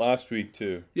did that last week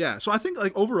too. Yeah, so I think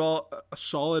like overall a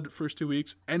solid first 2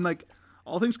 weeks, and like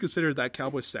all things considered, that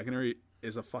Cowboys secondary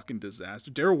is a fucking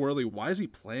disaster. Daryl Worley, why is he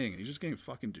playing? He's just getting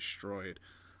fucking destroyed.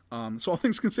 So all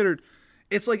things considered,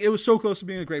 it's like it was so close to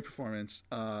being a great performance.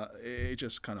 It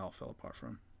just kind of all fell apart for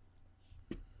him.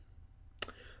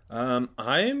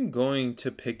 I am going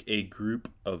to pick a group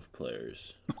of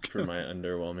players for my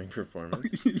underwhelming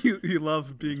performance. you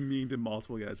love being mean to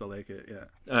multiple guys. I like it. Yeah.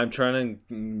 I'm trying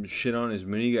to shit on as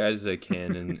many guys as I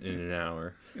can in an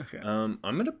hour. Okay. I'm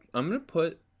gonna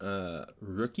put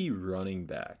rookie running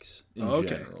backs in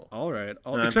general. All right.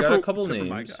 I've got a couple names.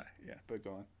 For my guy. Yeah, but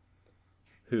go on.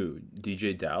 Who?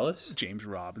 DJ Dallas? James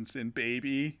Robinson,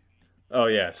 baby. Oh,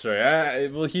 yeah, sorry.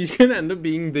 Well, he's going to end up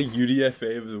being the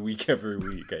UDFA of the week every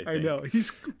week, I think. I know.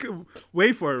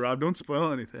 Wait for it, Rob. Don't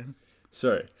spoil anything.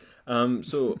 Sorry.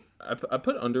 So I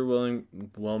put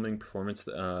underwhelming performance,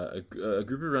 a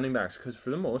group of running backs, because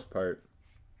for the most part,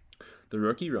 the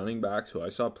rookie running backs who I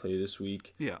saw play this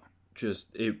week, it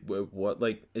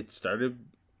started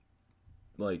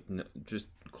like just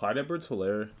Clyde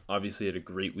Edwards-Helaire obviously had a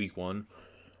great week 1.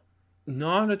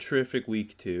 Not a terrific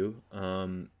week 2.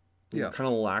 Kind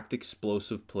of lacked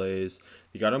explosive plays.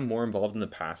 He got him more involved in the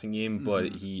passing game,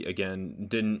 but he, again,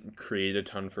 didn't create a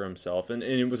ton for himself. And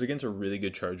it was against a really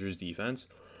good Chargers defense.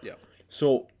 Yeah.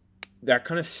 So that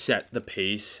kind of set the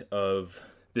pace of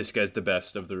this guy's the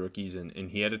best of the rookies, and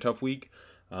he had a tough week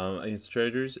against the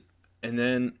Chargers. And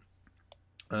then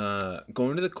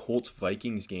going to the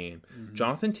Colts-Vikings game,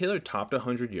 Jonathan Taylor topped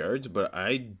 100 yards, but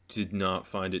I did not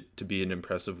find it to be an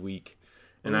impressive week.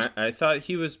 And I thought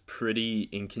he was pretty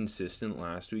inconsistent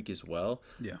last week as well.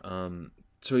 Yeah.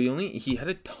 So he had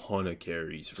a ton of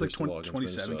carries. It's like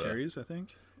 27 carries, I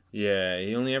think. Yeah,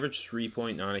 he only averaged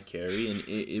 3.9 a carry, and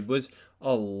it was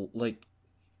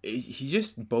he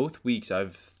just both weeks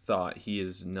I've thought he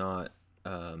has not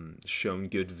shown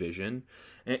good vision,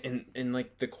 and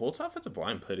like the Colts offensive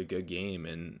line played a good game,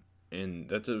 and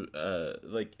that's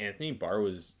like Anthony Barr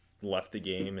was left the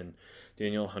game, and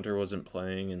Daniel Hunter wasn't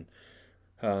playing, and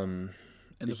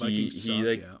the Vikings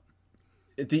suck,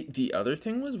 The other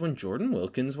thing was when Jordan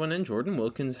Wilkins went in. Jordan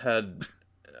Wilkins had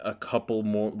a couple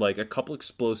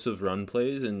explosive run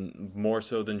plays, and more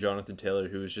so than Jonathan Taylor,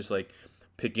 who was just like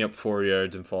picking up 4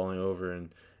 yards and falling over.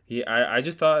 And I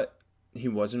just thought he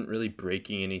wasn't really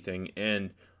breaking anything,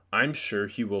 and I'm sure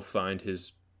he will find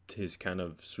his kind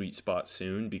of sweet spot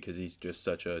soon because he's just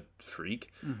such a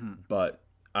freak. But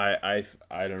I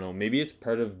don't know. Maybe it's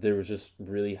part of there was just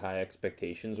really high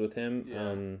expectations with him,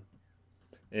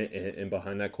 and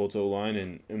behind that Colts O-line,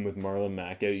 and with Marlon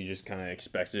Mack out, you just kind of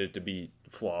expected it to be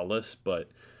flawless. But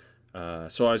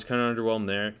so I was kind of underwhelmed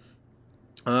there.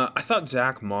 I thought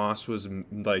Zach Moss was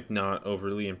like not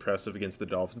overly impressive against the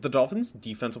Dolphins. The Dolphins'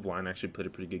 defensive line actually played a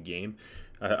pretty good game.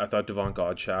 I thought Devon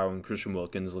Godchaux and Christian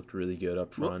Wilkins looked really good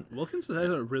up front. Wilkins had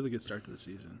a really good start to the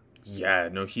season. Yeah,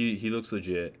 no, he looks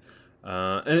legit.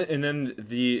 And then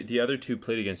the other two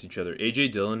played against each other, A.J.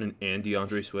 Dillon and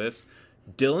DeAndre Swift.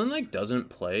 Dillon doesn't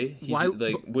play.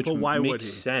 Why makes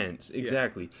sense.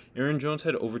 Exactly. Yeah. Aaron Jones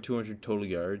had over 200 total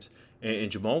yards,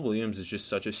 and Jamal Williams is just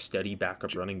such a steady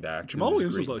backup running back. Jamal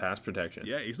Williams great pass protection.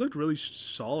 Yeah, he's looked really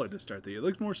solid to start the year. He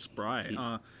looked more spry.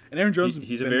 And Aaron Jones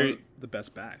he's been one of the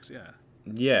best backs. Yeah.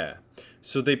 Yeah.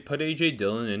 So they put A.J.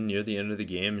 Dillon in near the end of the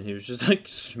game, and he was just like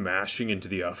smashing into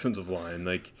the offensive line.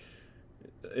 Like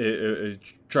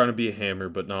trying to be a hammer,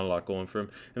 but not a lot going for him.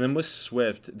 And then with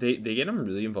Swift, they get him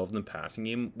really involved in the passing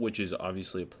game, which is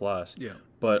obviously a plus. Yeah.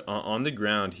 But on the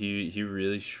ground, he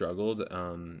really struggled.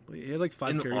 He had like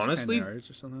 5 carries, honestly, 10 yards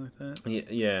or something like that.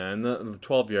 Yeah, and the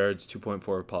 12 yards,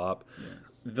 2.4 pop. Yeah.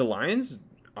 The Lions'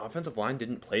 offensive line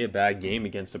didn't play a bad game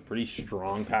against a pretty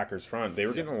strong Packers front. They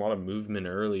were getting a lot of movement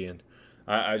early, and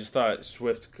I just thought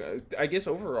Swift, I guess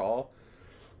overall,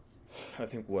 I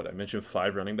think I mentioned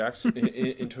 5 running backs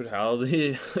in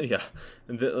totality. Yeah,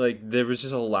 there was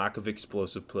just a lack of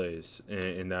explosive plays,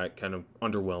 and that kind of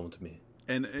underwhelmed me.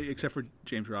 And except for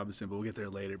James Robinson, but we'll get there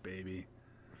later, baby.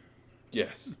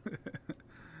 Yes.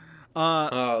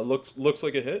 Looks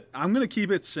like a hit. I'm gonna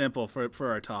keep it simple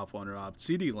for our top one, Rob.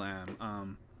 CeeDee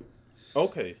Lamb.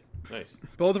 Okay, nice.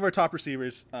 Both of our top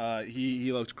receivers.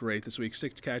 He looked great this week.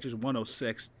 6 catches,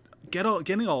 106.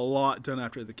 Getting a lot done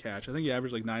after the catch. I think he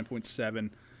averaged like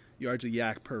 9.7 yards a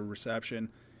yak per reception.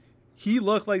 He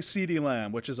looked like CeeDee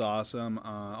Lamb, which is awesome.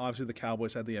 Obviously, the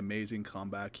Cowboys had the amazing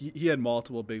comeback. He had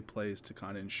multiple big plays to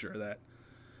kind of ensure that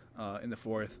in the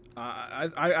fourth.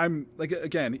 I'm like,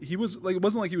 again, he was like, it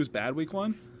wasn't like he was bad week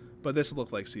 1, but this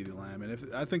looked like CeeDee Lamb,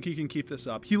 and I think he can keep this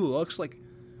up. He looks like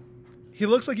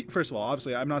first of all,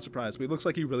 obviously, I'm not surprised, but he looks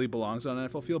like he really belongs on an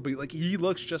NFL field. But like, he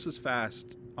looks just as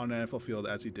fast on an NFL field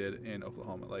as he did in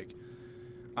Oklahoma. Like,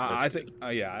 I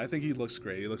think he looks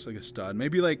great. He looks like a stud.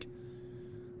 Maybe like,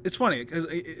 it's funny because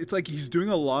it's like he's doing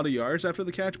a lot of yards after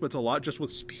the catch, but it's a lot just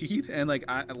with speed. And like,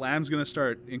 Lamb's gonna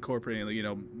start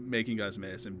incorporating, making guys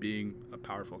miss and being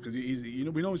powerful because he's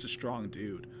we know he's a strong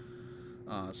dude.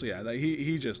 So yeah,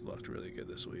 he just looked really good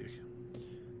this week.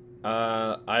 We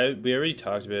already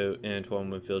talked about Antoine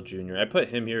Winfield Jr. I put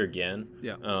him here again.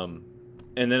 Yeah.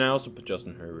 And then I also put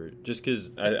Justin Herbert just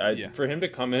because for him to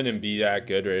come in and be that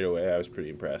good right away, I was pretty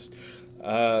impressed.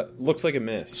 Looks like a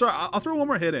miss. Sorry, I'll throw one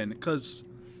more hit in because.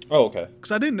 Oh, okay.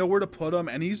 Because I didn't know where to put him,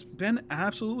 and he's been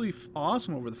absolutely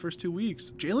awesome over the first 2 weeks.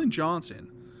 Jalen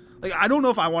Johnson. Like, I don't know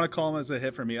if I want to call him as a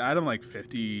hit for me. I had him like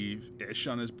 50-ish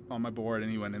on my board,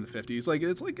 and he went in the 50s.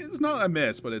 It's not a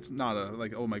miss, but it's not a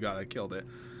like, oh my god, I killed it.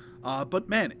 But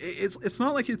man, it's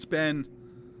not like it's been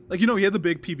like, he had the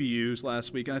big PBUs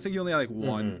last week, and I think he only had like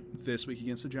one this week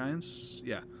against the Giants.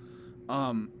 Yeah.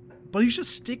 But he's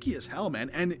just sticky as hell, man.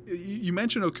 And you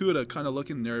mentioned Okuda kind of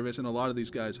looking nervous, and a lot of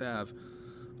these guys have.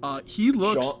 He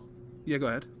looks. Yeah, go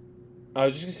ahead. I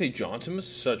was just gonna say Johnson was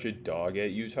such a dog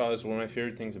at Utah. That's one of my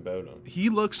favorite things about him. He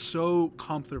looks so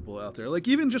comfortable out there. Like,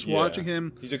 even just watching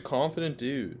him, he's a confident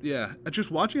dude. Yeah, just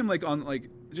watching him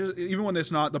even when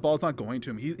the ball's not going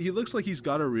to him, he looks like he's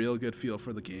got a real good feel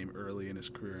for the game early in his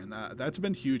career, and that's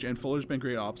been huge. And Fuller's been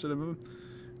great opposite of him,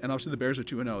 and obviously the Bears are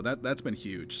 2-0. That's been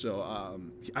huge. So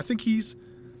I think he's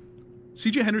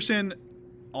C.J. Henderson.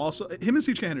 Also, him and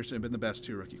C.J. Henderson have been the best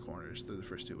 2 rookie corners through the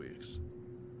first 2 weeks.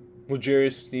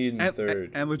 L'Jarius Sneed in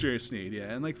third. And L'Jarius Sneed,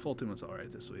 yeah. And, Fulton was all right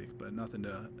this week, but nothing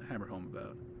to hammer home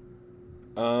about.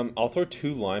 I'll throw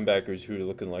 2 linebackers who are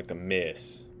looking like a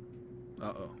miss.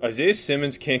 Uh-oh. Isaiah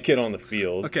Simmons can't get on the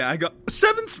field. Okay, I got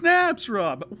 7 snaps,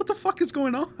 Rob. What the fuck is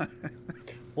going on?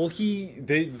 Well,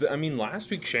 last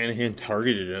week Shanahan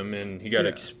targeted him, and he got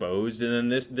exposed. And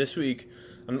then this week,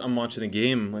 I'm watching the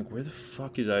game. I'm like, where the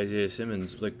fuck is Isaiah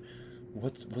Simmons? Like,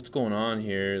 what's going on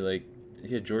here? Like,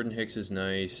 yeah, Jordan Hicks is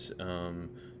nice.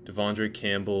 Devondre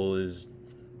Campbell is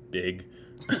big.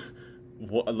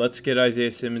 Let's get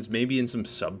Isaiah Simmons maybe in some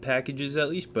sub packages at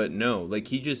least, but no, like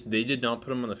they did not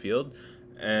put him on the field,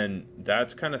 and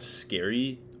that's kind of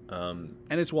scary. And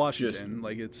it's Washington,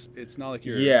 it's not like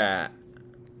you're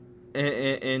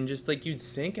and just like you'd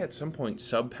think at some point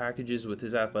sub packages with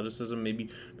his athleticism,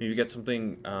 maybe get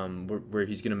something where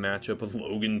he's gonna match up with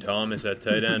Logan Thomas at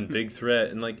tight end, big threat,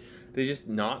 and like they just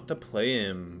not to play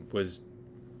him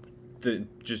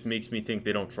just makes me think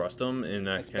they don't trust him, and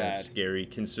that's kind of scary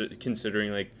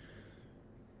considering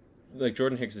like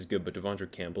Jordan Hicks is good, but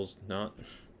Devondre Campbell's not.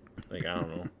 Like, I don't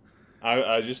know.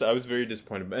 I was very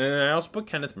disappointed, and I also put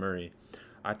Kenneth Murray.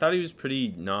 I thought he was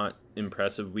pretty not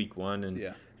impressive week 1,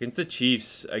 and against the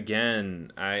Chiefs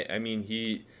again. I mean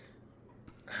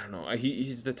I don't know.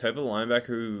 He's the type of linebacker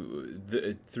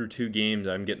who through 2 games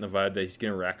I'm getting the vibe that he's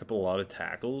gonna rack up a lot of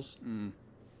tackles,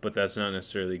 but that's not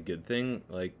necessarily a good thing.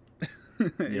 Like. You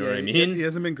know what I mean? He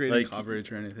hasn't been great in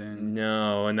coverage or anything.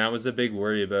 No, and that was the big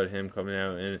worry about him coming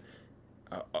out. And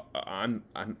I'm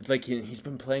like, he's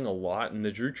been playing a lot, and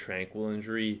the Drew Tranquil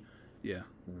injury,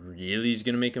 really is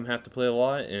going to make him have to play a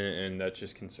lot, and that's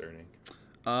just concerning.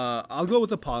 I'll go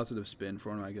with a positive spin for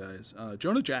one of my guys,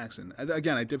 Jonah Jackson.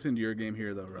 Again, I dipped into your game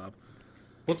here though, Rob.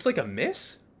 Looks like a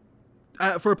miss.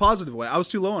 For a positive way, I was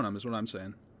too low on him, is what I'm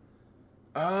saying.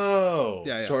 Oh,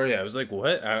 Yeah. sorry. I was like,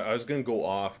 what? I was going to go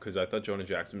off because I thought Jonah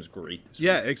Jackson was great this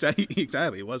Yeah, week.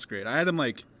 exactly. It was great. I had him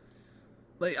like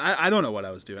I don't know what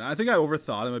I was doing. I think I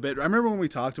overthought him a bit. I remember when we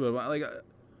talked about him,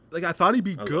 like I thought he'd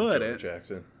be I love good. Jonah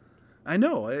Jackson. I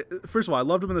know. First of all, I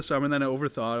loved him in the summer, and then I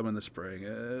overthought him in the spring.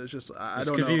 It was just I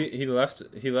don't know.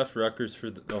 Because he left Rutgers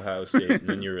for Ohio State, and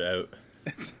then you were out.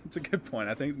 It's a good point.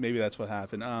 I think maybe that's what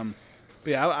happened.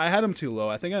 But yeah, I had him too low.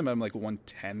 I think I'm like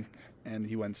 110, and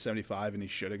he went 75, and he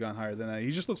should have gone higher than that.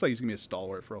 He just looks like he's gonna be a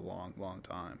stalwart for a long, long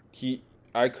time.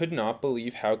 I could not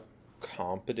believe how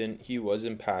competent he was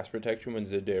in pass protection when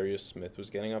Zadarius Smith was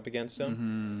getting up against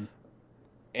him.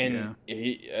 And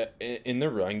he in the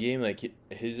run game, like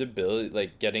his ability,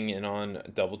 like getting in on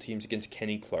double teams against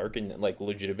Kenny Clark and like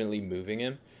legitimately moving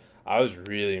him, I was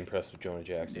really impressed with Jonah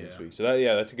Jackson this week. So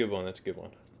that's a good one. That's a good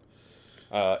one.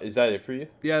 Is that it for you?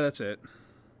 Yeah, that's it.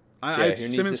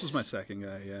 Simmons was my second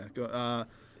guy. Yeah, go.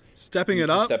 Stepping it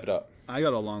up. Step it up. I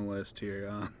got a long list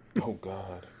here. Oh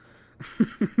God.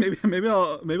 maybe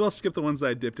I'll skip the ones that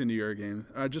I dipped into your game.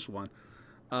 Just one.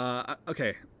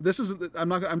 Okay, this is I'm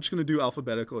just gonna do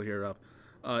alphabetical here.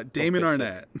 Damon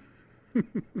Arnett.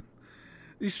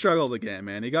 He struggled again,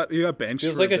 man. He got benched.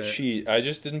 Feels like a cheat. I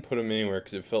just didn't put him anywhere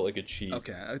because it felt like a cheat.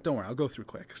 Okay, don't worry. I'll go through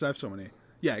quick because I have so many.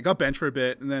 Yeah, he got benched for a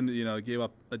bit, and then gave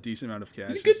up a decent amount of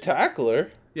catches. He's a good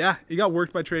tackler. Yeah, he got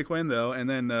worked by Trey Quinn though, and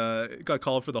then got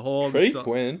called for the hold. Trey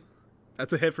Quinn.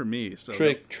 That's a hit for me. So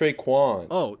Traquan.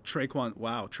 Oh, Traquan.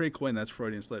 Wow, Trey Quinn. That's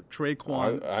Freudian slip.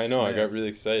 Traquan. I know. I got really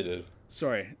excited.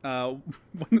 Sorry.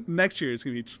 Next year it's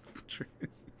gonna be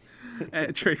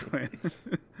Trey Quinn.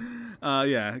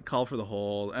 Yeah, call for the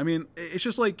hold. I mean, it's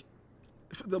just like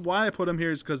why I put them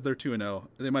here is because they're 2-0.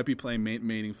 They might be playing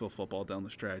meaningful football down the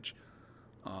stretch.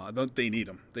 They need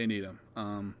them. They need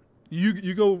them.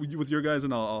 You go with your guys,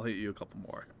 and I'll hit you a couple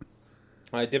more.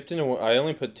 I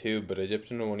only put two, but I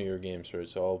dipped into one of your games, right?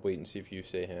 So I'll wait and see if you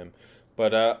say him.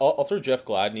 But I'll throw Jeff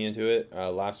Gladney into it.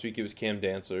 Last week it was Cam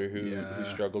Dantzler who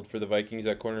struggled for the Vikings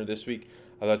at corner. This week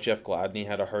I thought Jeff Gladney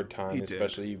had a hard time,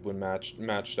 especially when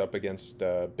matched up against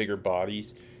bigger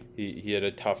bodies. He had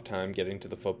a tough time getting to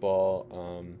the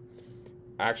football.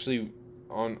 Actually,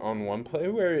 on one play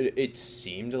where it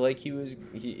seemed like he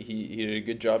did a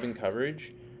good job in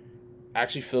coverage.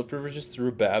 Actually, Philip Rivers just threw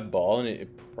a bad ball, and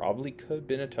it probably could have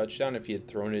been a touchdown if he had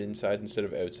thrown it inside instead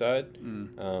of outside.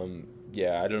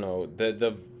 Yeah, I don't know.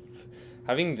 The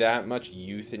having that much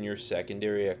youth in your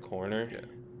secondary at corner,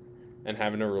 and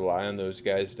having to rely on those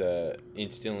guys to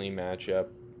instantly match up,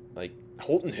 like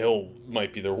Holton Hill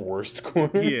might be their worst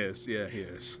corner. He is, yeah, he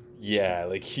is. Yeah,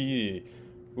 like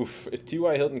if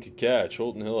T.Y. Hilton could catch,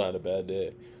 Holton Hill had a bad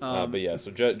day. But yeah,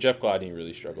 so Jeff Gladney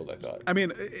really struggled, I thought. I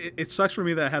mean, it sucks for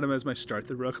me that I had him as my start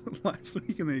the Brooklyn last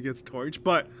week and then he gets torched,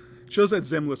 but shows that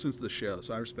Zim listens to the show,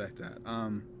 so I respect that.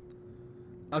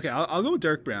 Okay, I'll go with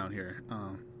Derek Brown here.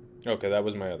 Okay, that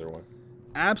was my other one.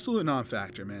 Absolute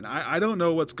non-factor, man. I don't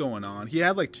know what's going on. He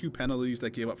had like 2 penalties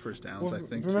that gave up first downs, I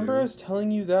think. Remember too. I was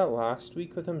telling you that last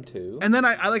week with him too? And then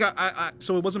I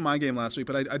so it wasn't my game last week,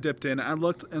 but I dipped in. I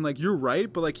looked, and like you're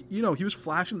right, but like he was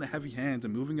flashing the heavy hands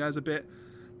and moving guys a bit,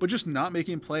 but just not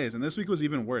making plays. And this week was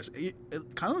even worse. It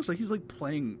kind of looks like he's like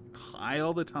playing high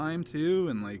all the time too,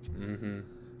 and like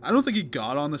I don't think he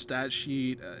got on the stat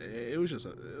sheet. It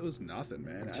was nothing,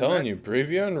 man. I'm telling you,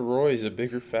 Bravion Roy is a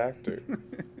bigger factor.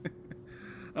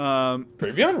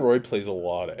 Bravion Roy plays a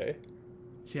lot, eh?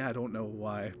 Yeah, I don't know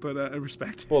why, but I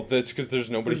respect it. Well, that's because there's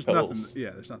nobody else.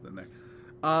 There's nothing there.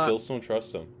 Phils don't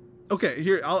trust him. Okay,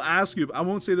 here, I'll ask you. I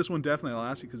won't say this one definitely. I'll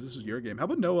ask you because this is your game. How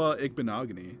about Noah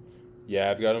Igbenogany?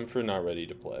 Yeah, I've got him for not ready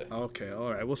to play. Okay,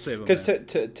 all right, we'll save him. Because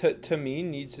to me,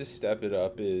 needs to step it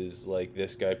up is like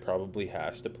this guy probably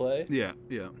has to play. Yeah,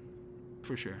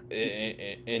 for sure.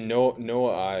 And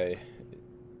Noah,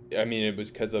 I mean, it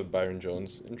was because of Byron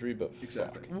Jones' injury, but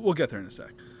exactly. Fuck. We'll get there in a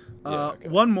sec. Okay.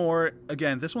 One more.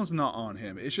 Again, this one's not on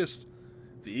him. It's just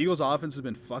the Eagles' offense has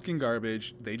been fucking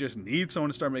garbage. They just need someone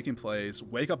to start making plays,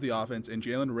 wake up the offense, and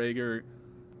Jalen Reagor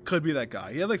could be that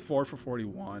guy. He had like 4 for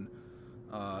 41.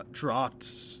 Dropped,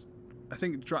 I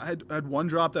think, had one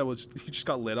drop that he just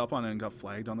got lit up on and got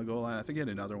flagged on the goal line. I think he had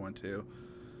another one too.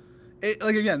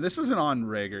 Again, this isn't on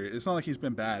Reagor. It's not like he's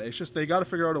been bad. It's just they got to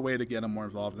figure out a way to get him more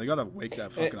involved. They got to wake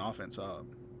that fucking offense up.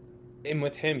 And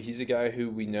with him, he's a guy who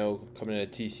we know coming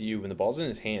at TCU, when the ball's in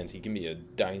his hands, he can be a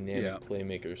dynamic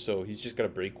playmaker. So he's just got to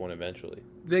break one eventually.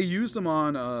 They use them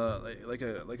on like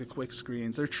a quick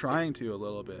screens. They're trying to a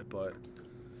little bit, but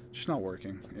it's just not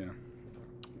working. Yeah.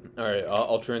 All right,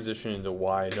 I'll transition into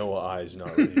why Noah I is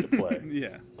not ready to play.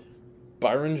 Yeah.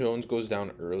 Byron Jones goes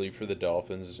down early for the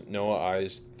Dolphins. Noah I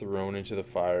is thrown into the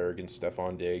fire against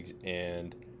Stephon Diggs,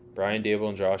 and Brian Dable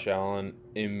and Josh Allen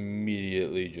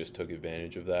immediately just took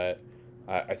advantage of that.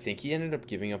 I think he ended up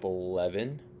giving up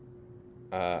 11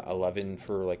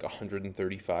 for like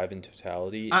 135 in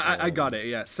totality. I got it.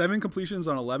 Yeah, 7 completions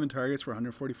on 11 targets for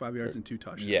 145 yards and 2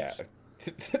 touchdowns. Yeah,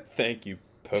 thank you,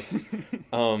 Puff.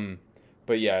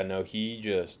 But yeah, no, he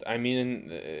just. I mean,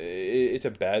 it's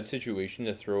a bad situation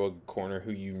to throw a corner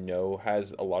who you know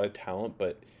has a lot of talent,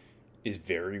 but is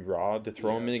very raw. To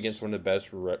throw him in against one of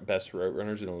the best route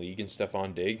runners in the league, and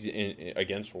Stephon Diggs,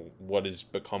 against what has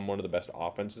become one of the best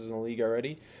offenses in the league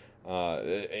already.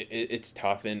 It's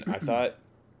tough, and I thought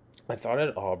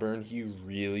at Auburn he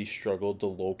really struggled to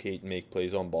locate and make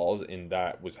plays on balls, and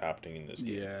that was happening in this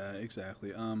game. Yeah,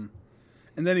 exactly.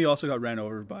 And then he also got ran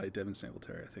over by Devin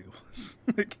Singletary, I think it was.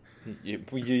 You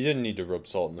didn't need to rub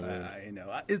salt in the wound. I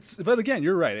know. But again,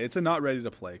 you're right. It's a not ready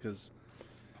to play because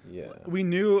we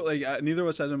knew neither of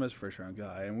us had him as a first round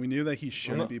guy, and we knew that he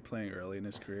shouldn't be playing early in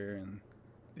his career. And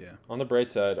yeah. On the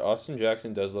bright side, Austin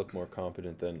Jackson does look more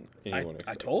competent than anyone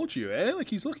expected. I told you,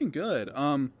 he's looking good.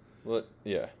 Well,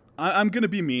 yeah. I'm gonna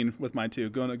be mean with mine too.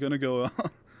 Gonna go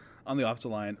on the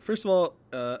offensive line. First of all,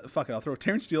 fuck it, I'll throw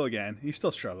Terrence Steele again. He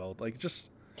still struggled.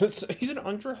 He's an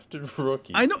undrafted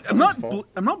rookie. I know.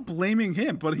 I'm not blaming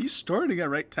him, but he's starting at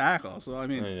right tackle. So I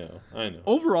mean, I know.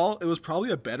 Overall, it was probably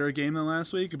a better game than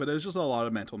last week, but it was just a lot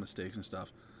of mental mistakes and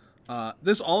stuff.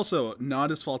 This also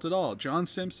not his fault at all. John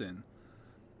Simpson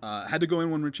had to go in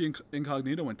when Richie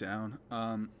Incognito went down.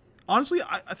 Honestly,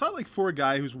 I thought for a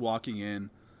guy who's walking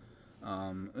in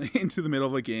into the middle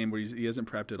of a game where he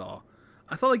hasn't prepped at all,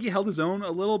 I thought he held his own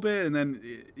a little bit, and then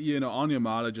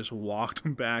Onyemata just walked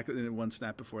him back in one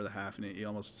snap before the half, and he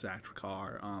almost sacked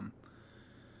Carr.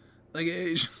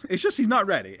 It's just he's not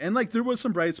ready, and there was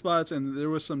some bright spots, and there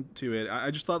was some to it. I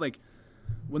just thought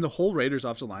when the whole Raiders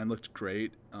offensive line looked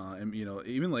great, and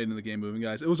even late in the game moving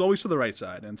guys, it was always to the right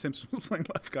side, and Simpson was playing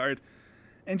left guard,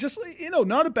 and just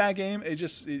not a bad game. It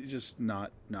just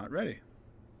not ready.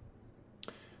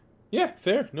 Yeah,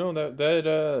 fair. No,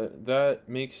 that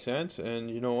makes sense. And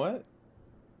you know what?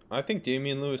 I think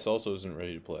Damian Lewis also isn't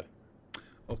ready to play.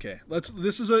 Okay,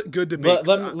 this is a good debate.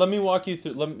 Let me walk you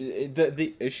through.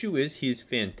 The issue is he's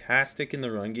fantastic in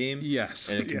the run game.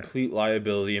 Yes, and a complete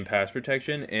liability in pass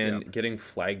protection, and getting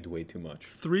flagged way too much.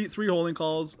 Three holding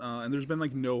calls, and there's been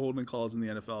no holding calls in the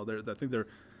NFL. I think they're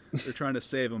trying to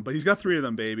save him, but he's got 3 of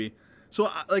them, baby. So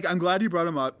I'm glad you brought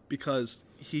him up because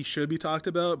he should be talked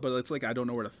about, but it's I don't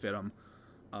know where to fit him.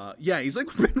 He's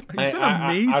been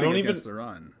amazing against the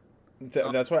run.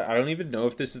 That's why I don't even know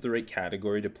if this is the right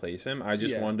category to place him. I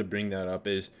just wanted to bring that up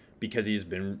because he's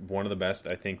been one of the best,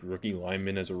 I think, rookie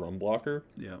linemen as a run blocker.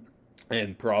 Yeah.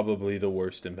 And probably the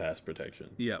worst in pass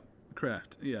protection. Yeah,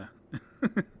 correct. Yeah.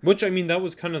 Which, I mean, that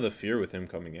was kind of the fear with him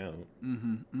coming out.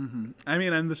 Mm-hmm. Mm-hmm. I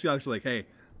mean, and the Seahawks are hey,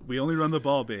 we only run the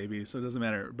ball, baby, so it doesn't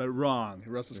matter. But wrong.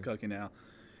 Russ is cooking now.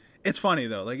 It's funny,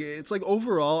 though. It's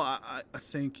overall, I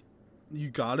think you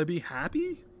got to be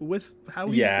happy with how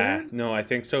he's been. Yeah, no, I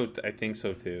think so. I think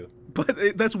so, too.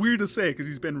 But that's weird to say because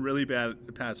he's been really bad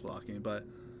at pass blocking. But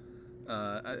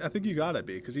I think you got to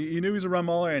be because he knew he was a run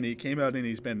mauler, and he came out and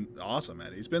he's been awesome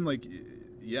at it. He's been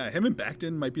him and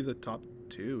Becton might be the top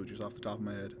 2, just off the top of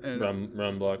my head. And,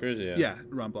 run blockers, yeah. Yeah,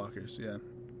 run blockers, yeah.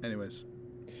 Anyways.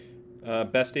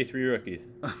 Best day 3 rookie.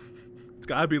 It's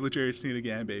got to be L'Jarius Sneed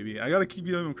again, baby. I got to keep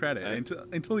giving him credit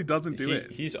until he doesn't do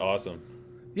it. He's awesome.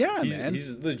 Yeah, man.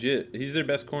 He's legit. He's their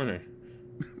best corner.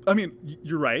 I mean,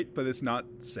 you're right, but it's not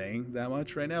saying that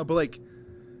much right now. But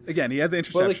again, he had the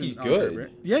interception. But he's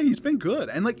good. Yeah, he's been good,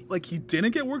 and he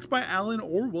didn't get worked by Allen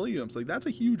or Williams. That's a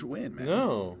huge win, man.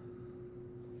 No,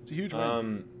 it's a huge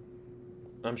win.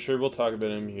 I'm sure we'll talk about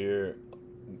him here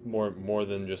more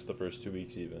than just the first 2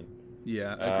 weeks, even.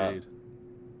 Yeah, agreed.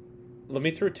 Let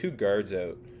me throw 2 guards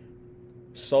out: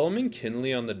 Solomon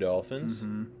Kinley on the Dolphins.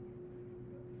 Mm-hmm.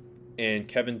 And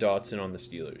Kevin Dotson on the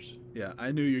Steelers. Yeah,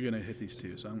 I knew you were going to hit these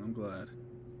 2, so I'm glad.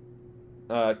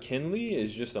 Kinley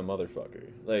is just a motherfucker.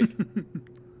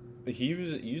 He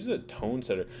was a tone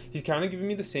setter. He's kind of giving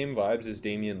me the same vibes as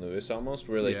Damian Lewis almost,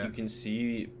 where you can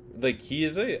see he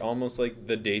is almost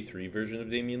the day 3 version of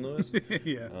Damian Lewis.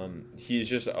 Yeah. He's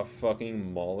just a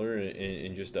fucking mauler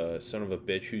and just a son of a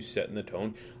bitch who's setting the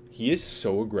tone. He is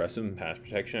so aggressive in pass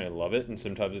protection. I love it, and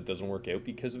sometimes it doesn't work out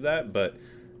because of that, but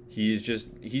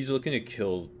he's looking to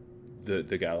kill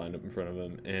the guy lined up in front of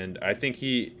him. And I think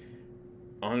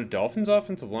on a Dolphins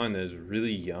offensive line that is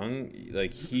really young,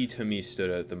 he to me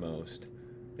stood out the most.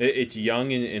 It's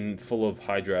young and full of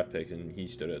high draft picks, and he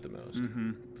stood out the most.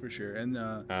 Mm-hmm, for sure. And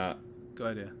go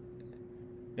ahead, yeah.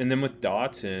 And then with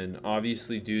Dotson,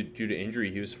 obviously due to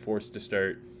injury, he was forced to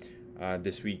start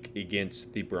this week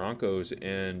against the Broncos,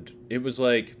 and it was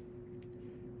like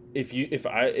if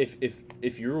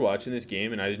you were watching this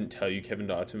game and I didn't tell you Kevin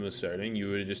Dotson was starting, you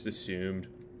would have just assumed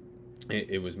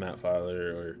it was Matt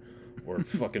Filer or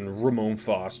fucking Ramon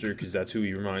Foster, because that's who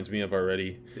he reminds me of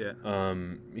already. Yeah.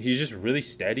 He's just really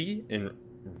steady and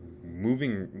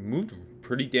moved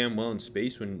pretty damn well in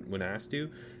space when asked to,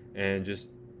 and just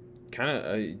kind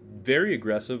of very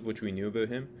aggressive, which we knew about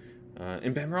him.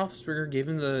 And Ben Roethlisberger gave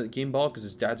him the game ball because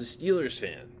his dad's a Steelers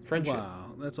fan. Friendship.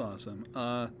 Wow, that's awesome.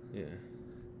 Yeah.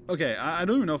 Okay, I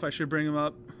don't even know if I should bring him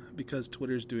up because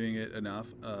Twitter's doing it enough.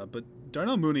 But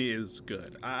Darnell Mooney is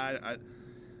good.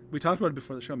 We talked about it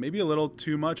before the show. Maybe a little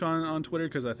too much on Twitter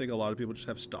because I think a lot of people just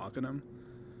have stock in him.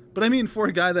 But I mean, for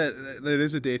a guy that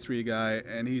is a day 3 guy,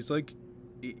 and he's like,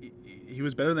 he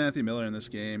was better than Anthony Miller in this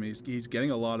game. He's getting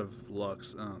a lot of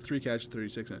looks. 3 catches,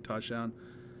 36, and a touchdown.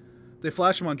 They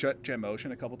flashed him on jet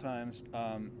motion a couple times.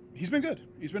 He's been good.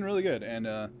 He's been really good,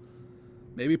 and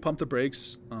maybe pump the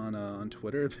brakes on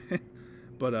Twitter a bit.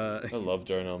 But I love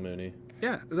Darnell Mooney.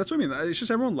 Yeah, that's what I mean. It's just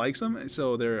everyone likes him,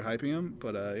 so they're hyping him.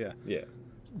 But Yeah.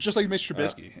 Just like Mitch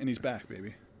Trubisky, and he's back,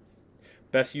 baby.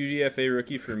 Best UDFA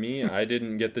rookie for me, I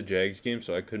didn't get the Jags game,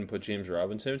 so I couldn't put James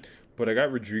Robinson, but I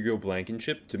got Rodrigo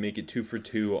Blankenship to make it 2 for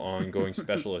 2 on going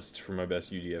specialists for my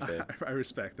best UDFA. I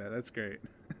respect that. That's great.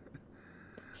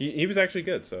 He was actually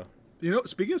good, so. You know,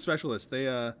 speaking of specialists,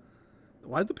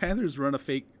 why did the Panthers run a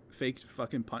fake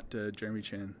fucking punt to Jeremy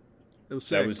Chin? It was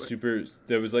sick.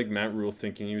 That was like Matt Rule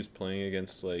thinking he was playing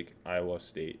against like Iowa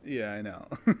State. Yeah, I know.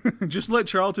 Just let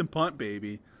Charlton punt,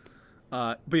 baby.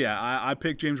 But yeah, I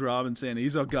picked James Robinson.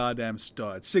 He's a goddamn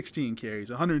stud. 16 carries,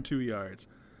 102 yards,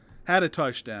 had a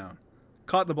touchdown,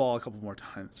 caught the ball a couple more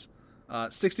times.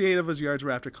 68 of his yards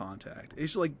were after contact.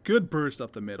 It's like good burst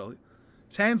up the middle.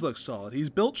 His hands look solid. He's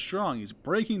built strong. He's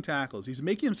breaking tackles. He's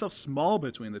making himself small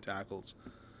between the tackles.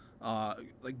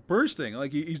 Like bursting.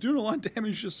 Like he's doing a lot of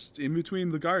damage just in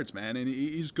between the guards, man. And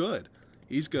he's good.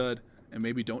 He's good. And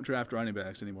maybe don't draft running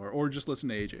backs anymore, or just listen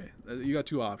to AJ. You got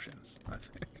 2 options, I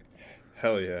think.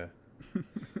 Hell yeah.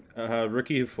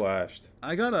 Rookie who flashed.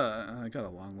 I got a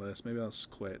long list. Maybe I'll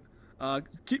quit.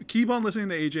 Keep on listening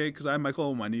to AJ because I have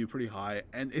Michael Onwenu pretty high,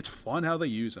 and it's fun how they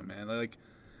use him, man. Like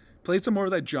played some more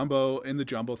of that jumbo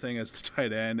thing as the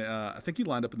tight end. I think he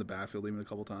lined up in the backfield even a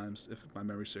couple times, if my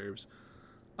memory serves.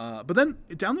 But then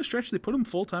down the stretch, they put him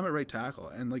full time at right tackle,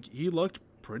 and like he looked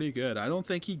pretty good. I don't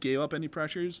think he gave up any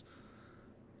pressures.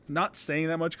 Not saying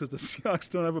that much because the Seahawks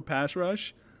don't have a pass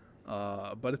rush.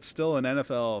 But it's still an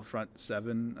NFL front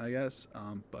 7, I guess.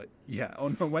 But yeah,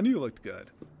 Onwenu looked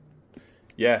good.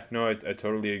 Yeah, no, I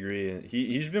totally agree.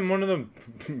 He's been one of the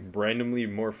randomly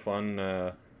more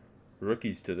fun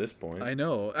rookies to this point. I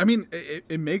know. I mean,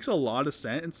 it makes a lot of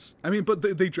sense. I mean, but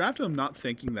they drafted him not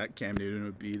thinking that Cam Newton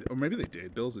would be, or maybe they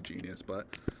did. Bill's a genius,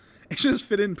 but it just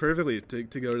fit in perfectly to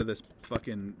go to this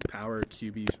fucking power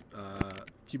QB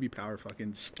power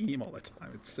fucking scheme all the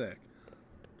time. It's sick.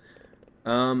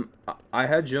 I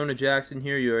had Jonah Jackson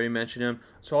here. You already mentioned him,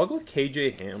 so I'll go with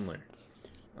KJ Hamler.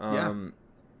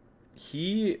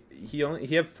 He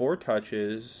had 4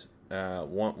 touches,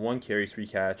 one carry, 3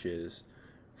 catches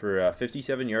for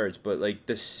 57 yards. But like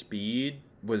the speed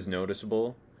was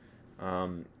noticeable.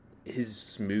 His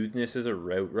smoothness as a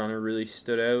route runner really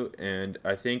stood out, and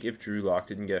I think if Drew Lock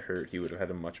didn't get hurt, he would have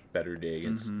had a much better day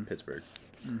against Pittsburgh.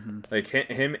 Mm-hmm. Like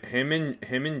him and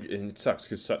it sucks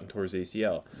because Sutton tore his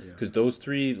ACL because those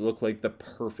 3 look like the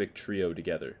perfect trio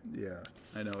together. Yeah,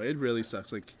 I know it really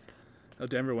sucks. Like how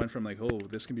Denver went from like, oh,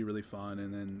 this can be really fun,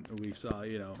 and then we saw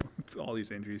all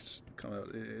these injuries come out.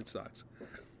 It sucks.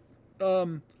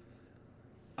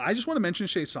 I just want to mention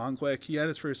Shea Song quick. He had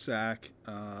his first sack.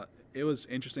 It was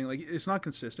interesting. Like it's not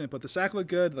consistent, but the sack looked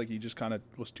good. Like he just kind of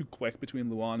was too quick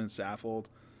between Luan and Saffold.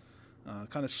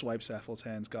 Kind of swiped Saffold's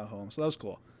hands, got home. So that was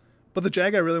cool. But the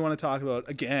Jag I really want to talk about,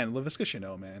 again, Laviska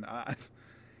Shenault, man.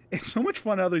 It's so much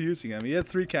fun how they're using him. He had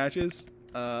 3 catches,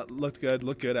 looked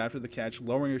good after the catch,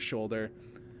 lowering his shoulder.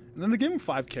 And then they gave him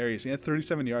 5 carries. He had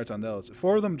 37 yards on those.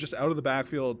 4 of them just out of the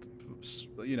backfield,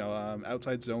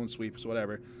 outside zone sweeps,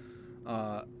 whatever.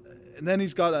 And then he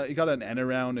got an end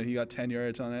around, and he got 10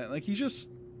 yards on it. Like,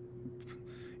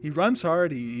 he runs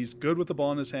hard. He's good with the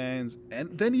ball in his hands.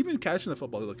 And then even catching the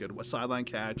football, he looked good. A sideline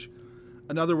catch.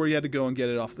 Another where he had to go and get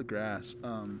it off the grass.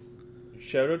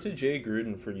 Shout out to Jay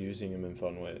Gruden for using him in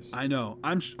fun ways. I know.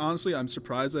 I'm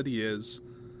surprised that he is.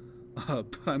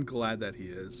 But I'm glad that he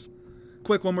is.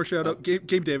 Quick, one more shout out.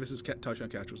 Gabe Davis's touchdown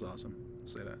catch was awesome. I'll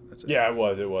say that. That's it. Yeah, it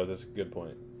was. That's a good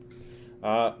point.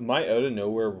 My out of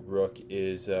nowhere rook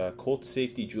is Colts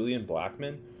safety Julian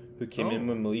Blackmon, who came in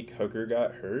when Malik Hooker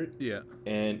got hurt. Yeah.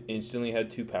 And instantly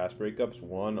had 2 pass breakups,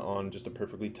 one on just a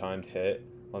perfectly timed hit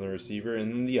on the receiver,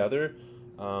 and then the other,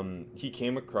 he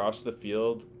came across the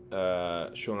field,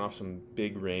 showing off some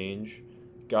big range,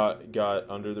 got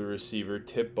under the receiver,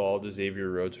 tip ball to Xavier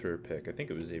Rhodes for a pick. I think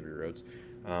it was Xavier Rhodes.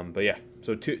 But yeah,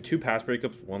 so two pass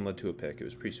breakups, one led to a pick. It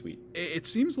was pretty sweet. It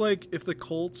seems like if the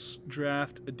Colts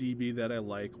draft a DB that I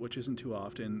like, which isn't too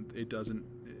often, it doesn't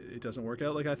work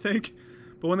out like I think.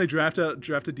 But when they draft a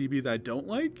DB that I don't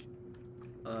like,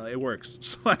 it works.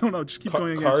 So I don't know. Just keep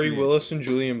going against Kari me. Willis and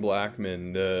Julian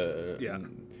Blackman,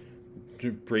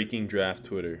 breaking draft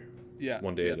Twitter. Yeah,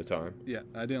 one day at a time. Yeah,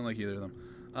 I didn't like either of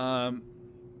them.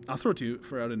 I'll throw 2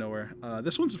 for out of nowhere.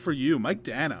 This one's for you, Mike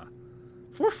Dana.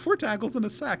 Four tackles and a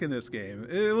sack in this game.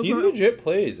 It was he legit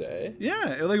plays, eh? Yeah,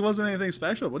 it wasn't anything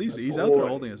special, but he's out there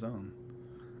holding his own.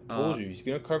 Told you, he's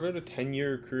gonna carve out a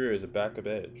 10-year career as a backup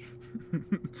edge.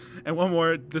 And one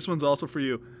more. This one's also for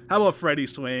you. How about Freddie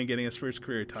Swain getting his first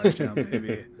career touchdown,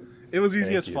 baby? It was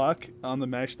easy as fuck on the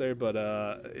mesh there, but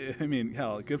I mean,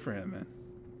 hell, good for him,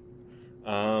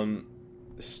 man.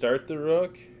 Start the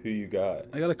rook. Who you got?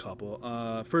 I got a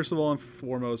couple. First of all and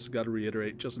foremost, got to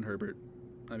reiterate Justin Herbert.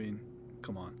 I mean,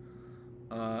 come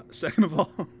on. Second of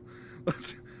all,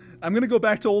 I'm going to go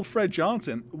back to old Fred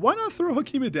Johnson. Why not throw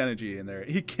Hakeem Adeniji in there?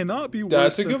 He cannot be worse.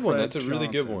 That's a than good one. Fred That's a really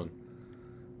Johnson. good one.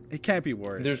 He can't be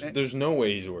worse. There's no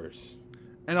way he's worse.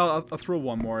 And I'll throw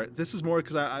one more. This is more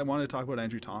because I wanted to talk about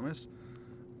Andrew Thomas.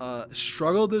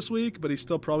 Struggled this week, but he's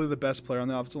still probably the best player on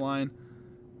the offensive line.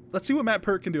 Let's see what Matt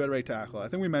Pert can do at right tackle. I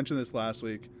think we mentioned this last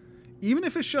week. Even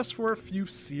if it's just for a few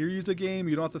series a game,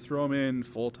 you don't have to throw him in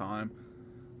full time.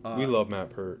 We love Matt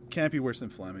Pert. Can't be worse than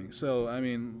Fleming. So I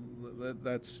mean,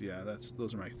 those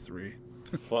are my 3.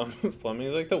 Fleming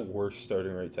is like the worst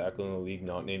starting right tackle in the league,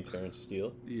 not named Terrence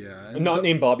Steele. Yeah, not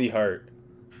named Bobby Hart.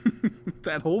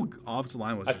 That whole offensive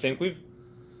line was. I think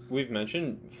we've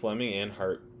mentioned Fleming and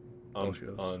Hart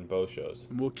on both shows.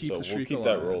 We'll keep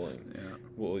that rolling. Yeah.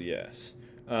 Well, yes.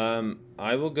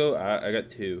 I will go. I got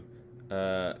 2.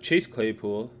 Chase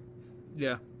Claypool.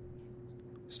 Yeah.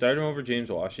 Start him over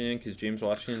James Washington because James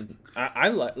Washington. I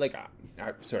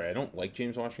don't like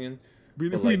James Washington.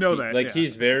 We know that.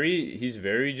 He's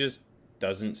very just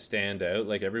doesn't stand out.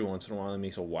 Like every once in a while he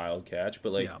makes a wild catch,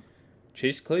 but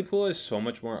Chase Claypool has so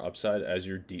much more upside as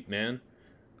your deep man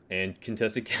and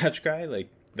contested catch guy. Like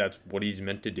that's what he's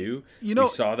meant to do. We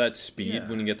saw that speed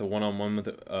when you get the one-on-one with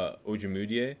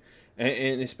Ojemudia.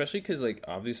 And especially because,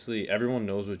 obviously everyone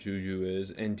knows what Juju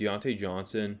is. And Deontay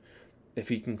Johnson, if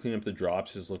he can clean up the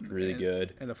drops, has looked really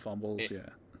good. And the fumbles,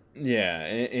 Yeah,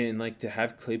 and to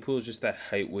have Claypool as just that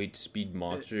height, weight, speed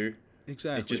monster.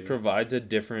 Exactly. It just provides a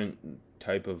different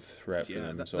type of threat for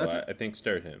them. I think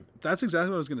start him. That's exactly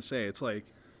what I was going to say. It's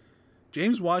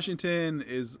James Washington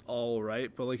is all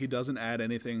right, but he doesn't add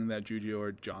anything that Juju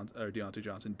or Deontay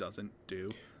Johnson doesn't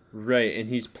do. Right, and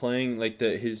he's playing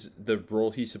the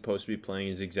role he's supposed to be playing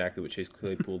is exactly what Chase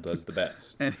Claypool does the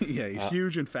best. And he's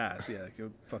huge and fast. Yeah,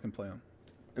 go fucking play him.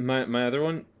 And my other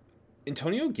one,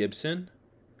 Antonio Gibson.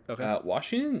 Okay.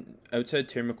 Washington outside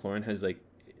Terry McLaurin has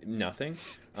nothing.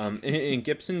 And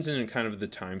Gibson's in kind of the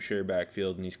timeshare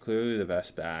backfield, and he's clearly the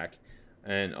best back.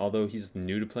 And although he's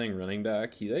new to playing running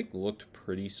back, he looked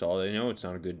pretty solid. I know it's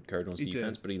not a good Cardinals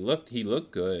defense, but he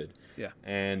looked good. Yeah.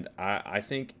 And I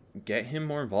think get him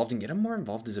more involved and get him more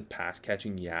involved as a pass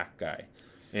catching yak guy.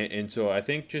 And so I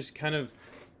think just kind of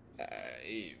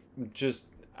I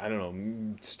don't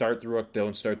know, start the rook,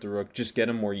 don't start the rook, just get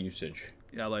him more usage.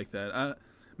 Yeah, I like that.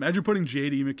 Imagine putting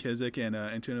J.D. McKissick and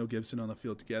Antonio Gibson on the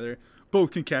field together.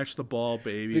 Both can catch the ball,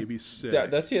 baby. It'd be sick.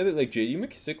 That's the other. J.D.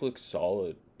 McKissick looks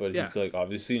solid, but he's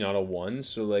obviously not a 1.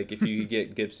 So if you could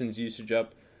get Gibson's usage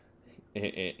up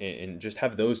and just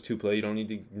have those 2 play, you don't need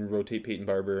to rotate Peyton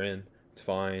Barber in. It's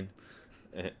fine,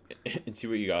 and see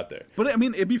what you got there. But I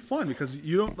mean, it'd be fun because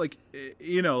you don't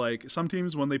some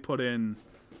teams when they put in,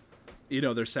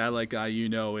 their satellite guy,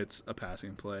 it's a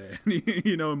passing play,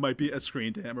 it might be a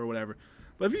screen to him or whatever.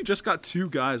 But if you just got 2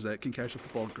 guys that can catch the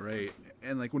football great,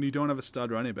 and when you don't have a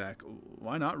stud running back,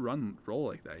 why not roll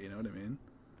like that? You know what I mean?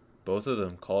 Both of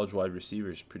them college wide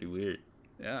receivers, pretty weird.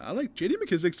 Yeah, I like J.D.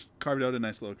 McKissick's carved out a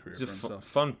nice little career for himself.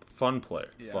 Fun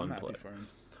player. Yeah, fun I'm happy player. for him.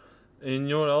 And you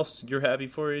know what else you're happy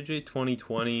for, AJ?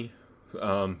 2020.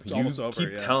 It's almost over.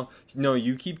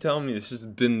 You keep telling me this has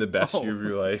been the best year of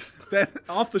your life.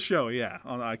 Off the show, yeah.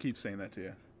 I keep saying that to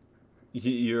you.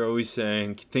 You're always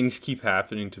saying things keep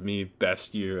happening to me.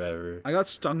 Best year ever. I got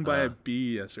stung by a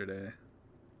bee yesterday.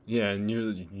 Yeah, and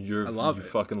you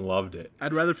fucking loved it.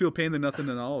 I'd rather feel pain than nothing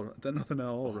at all.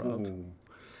 Rob.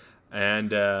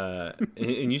 And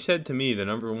and you said to me the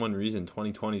number one reason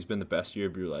 2020 has been the best year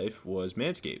of your life was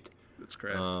Manscaped. That's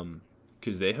correct.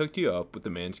 Because they hooked you up with the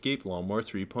Manscaped Lawnmower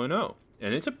 3.0.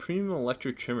 And it's a premium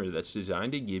electric trimmer that's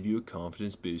designed to give you a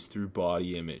confidence boost through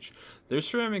body image. Their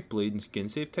ceramic blade and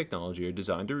skin-safe technology are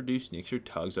designed to reduce nicks or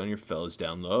tugs on your fellas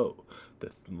down low. The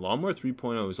Lawnmower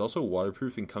 3.0 is also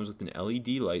waterproof and comes with an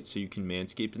LED light so you can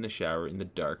manscape in the shower in the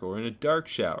dark or in a dark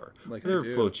shower. Whatever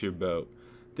floats your boat.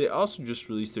 They also just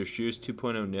released their Shears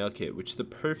 2.0 nail kit, which is the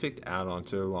perfect add-on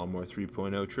to their Lawnmower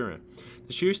 3.0 trimmer.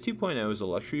 The Shears 2.0 is a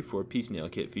luxury 4-piece nail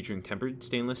kit featuring tempered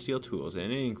stainless steel tools,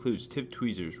 and it includes tipped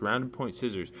tweezers, rounded point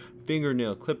scissors,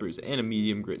 fingernail clippers, and a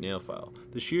medium grit nail file.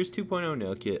 The Shears 2.0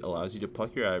 nail kit allows you to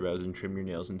pluck your eyebrows and trim your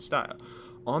nails in style.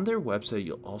 On their website,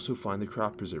 you'll also find the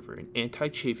Crop Preserver, an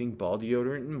anti-chafing ball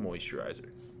deodorant and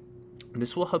moisturizer.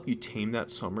 This will help you tame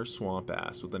that summer swamp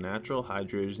ass with the natural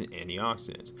hydrators and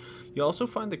antioxidants. You'll also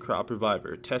find the Crop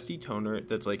Reviver, a testy toner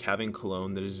that's like having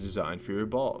cologne that is designed for your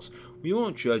balls. We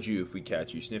won't judge you if we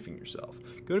catch you sniffing yourself.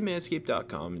 Go to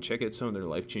manscaped.com and check out some of their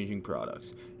life-changing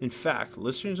products. In fact,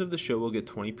 listeners of the show will get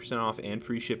 20% off and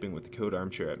free shipping with the code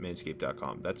armchair at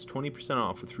manscaped.com. That's 20%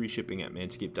 off with free shipping at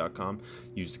manscaped.com.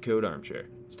 Use the code armchair.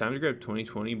 It's time to grab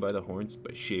 2020 by the horns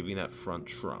by shaving that front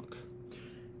trunk.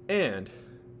 And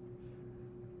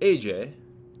AJ,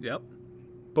 Yep.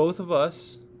 both of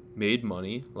us made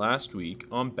money last week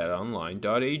on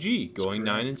betonline.ag, going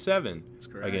 9-7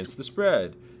 against the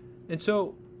spread. And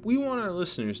so we want our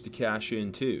listeners to cash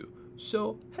in too.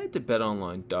 So head to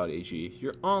betonline.ag,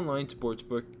 your online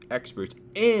sportsbook experts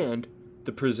and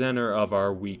the presenter of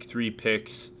our week 3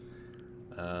 picks.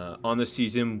 On the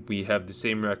season, we have the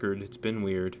same record. It's been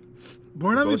weird.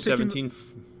 We're not both even 17.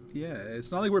 Yeah,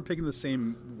 it's not like we're picking the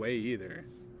same way either.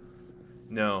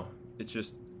 No, it's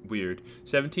just weird.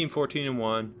 17, 14, and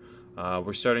 1.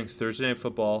 We're starting Thursday Night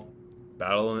Football.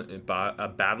 A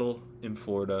battle in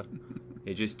Florida.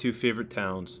 AJ's 2 favorite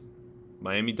towns.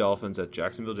 Miami Dolphins at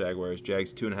Jacksonville Jaguars.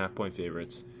 Jags 2.5-point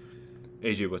favorites.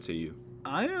 AJ, what say you?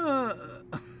 I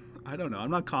don't know.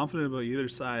 I'm not confident about either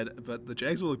side, but the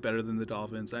Jags will look better than the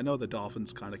Dolphins. I know the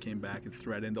Dolphins kind of came back and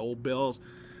threatened the old Bills.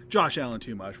 Josh Allen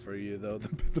too much for you, though.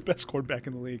 The best quarterback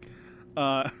in the league.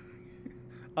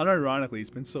 Unironically, he's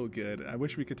been so good. I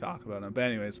wish we could talk about him. But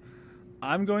anyways,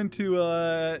 I'm going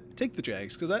to take the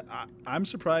Jags because I'm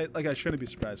surprised. Like, I shouldn't be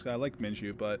surprised because I like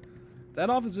Minshew, but that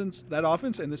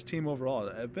offense and this team overall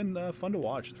have been fun to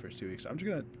watch the first 2 weeks. I'm just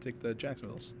going to take the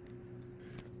Jacksonville's.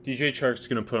 DJ Chark's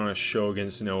going to put on a show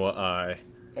against Noah I.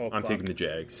 I'm fuck. taking the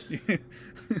Jags.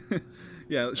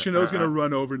 Yeah, Chanel's going to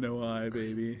run over Noah,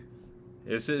 baby.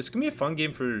 It's going to be a fun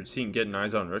game for getting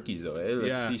eyes on rookies, though. Eh?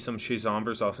 Let's see some Shazam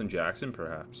versus Austin Jackson,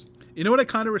 perhaps. You know what I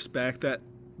kind of respect? That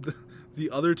the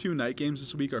other 2 night games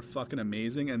this week are fucking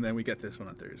amazing, and then we get this one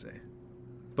on Thursday.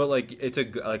 But,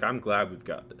 I'm glad we've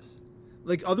got this.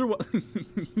 Like, otherwise,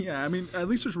 yeah, I mean, at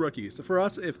least there's rookies. For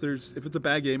us, if it's a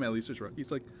bad game, at least there's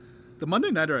rookies. Like, the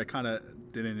Monday Nighter I kind of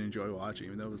didn't enjoy watching,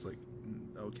 even though it was, like,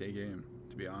 an okay game,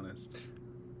 to be honest.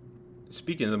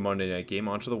 Speaking of the Monday night game,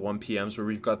 on to the 1 p.m.s where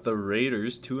we've got the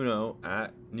Raiders 2-0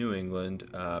 at New England.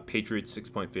 Patriots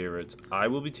 6-point favorites. I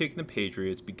will be taking the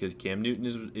Patriots because Cam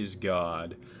Newton is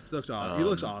God. He looks awesome. He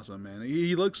looks awesome, man.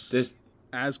 He looks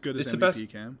as good as MVP, best,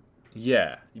 Cam.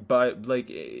 Yeah, but like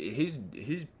his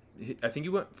I think he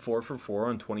went 4 for 4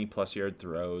 on 20+ yard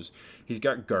throws. He's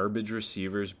got garbage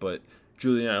receivers, but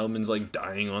Julian Edelman's like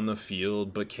dying on the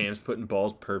field, but Cam's putting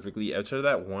balls perfectly. Outside of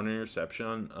that one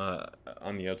interception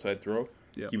on the outside throw,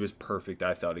 He was perfect,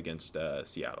 I thought, against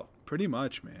Seattle. Pretty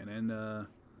much, man. And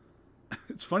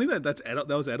it's funny that that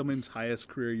was Edelman's highest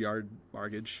career yard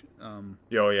margage.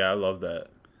 Yeah, I love that.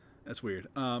 That's weird.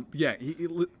 Yeah,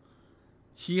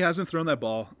 he hasn't thrown the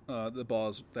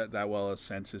balls that well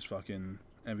since his fucking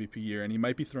MVP year, and he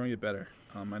might be throwing it better.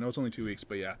 I know it's only 2 weeks,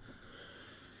 but yeah.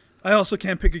 I also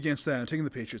can't pick against that. I'm taking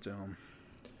the Patriots at home.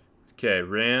 Okay,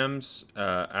 Rams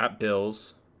at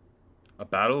Bills. A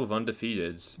battle of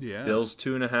undefeateds. Yeah. Bills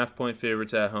 2.5-point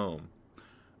favorites at home.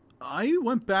 I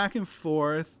went back and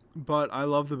forth, but I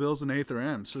love the Bills and hate the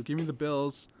Rams. So give me the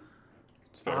Bills.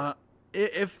 It's fair.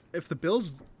 If the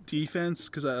Bills defense,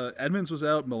 because Edmonds was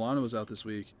out, Milano was out this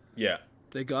week. Yeah.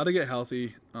 They got to get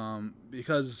healthy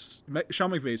because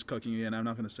Sean McVay's cooking again. I'm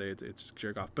not going to say it's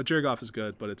Jared Goff, but Jared Goff is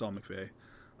good, but it's all McVay.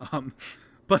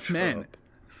 But man,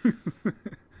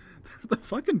 the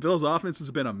fucking Bills offense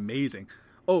has been amazing.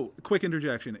 Oh, quick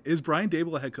interjection. Is Brian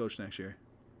Daboll a head coach next year?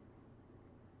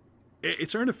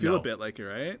 It's starting to feel a bit like it,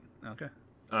 right? Okay.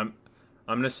 I'm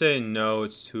going to say no,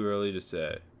 it's too early to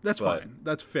say. That's fine.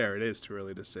 That's fair. It is too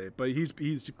early to say. But he's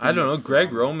I don't know.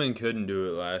 Greg Roman couldn't do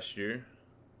it last year.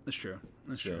 That's true.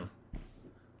 That's true.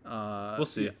 We'll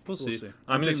see. Yeah, we'll see.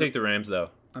 I'm going to take the Rams, though.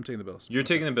 I'm taking the Bills. You're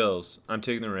taking the Bills. I'm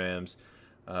taking the Rams.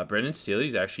 Brendan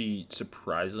Staley's actually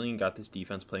surprisingly got this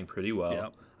defense playing pretty well.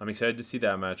 Yep. I'm excited to see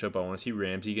that matchup. I want to see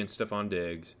Ramsey against Stephon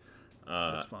Diggs.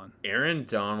 That's fun. Aaron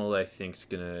Donald, I think, is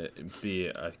going to be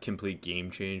a complete game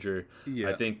changer. Yeah.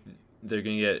 I think they're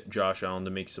going to get Josh Allen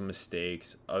to make some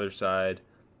mistakes. Other side,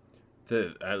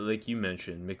 like you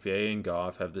mentioned, McVay and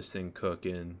Goff have this thing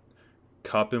cooking.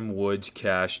 Kupp and Woods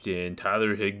cashed in.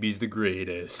 Tyler Higbee's the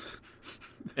greatest.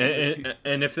 and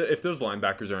if those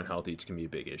linebackers aren't healthy, it's going to be a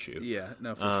big issue. Yeah,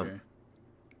 no, for sure.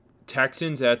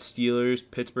 Texans at Steelers.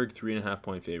 Pittsburgh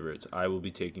 3.5-point favorites. I will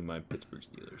be taking my Pittsburgh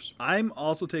Steelers. I'm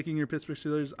also taking your Pittsburgh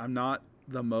Steelers. I'm not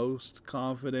the most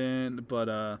confident, but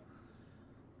I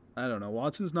don't know.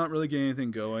 Watson's not really getting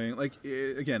anything going.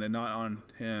 Again, and not on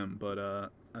him, but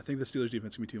I think the Steelers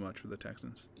defense can be too much for the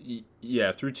Texans.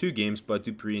 Yeah, through 2 games, Bud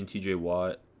Dupree and TJ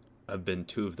Watt have been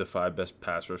 2 of the 5 best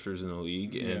pass rushers in the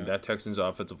league, and that Texans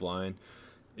offensive line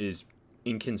is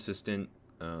inconsistent.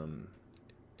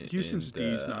 Houston's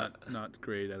D's not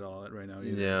great at all right now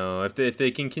either. No, if they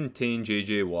can contain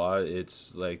J.J. Watt,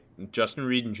 it's like Justin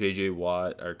Reed and J.J.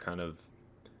 Watt are kind of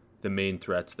the main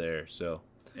threats there. So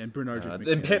and Bernard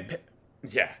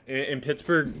and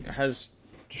Pittsburgh has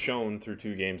shown through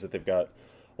 2 games that they've got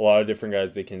a lot of different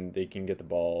guys they can get the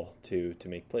ball to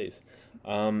make plays.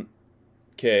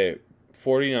 Okay,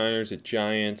 49ers at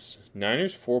Giants.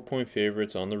 Niners 4-point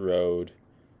favorites on the road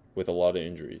with a lot of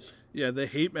injuries. Yeah, they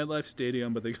hate MetLife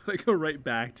Stadium, but they gotta go right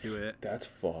back to it. That's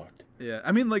fucked. Yeah,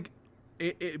 I mean,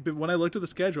 but when I looked at the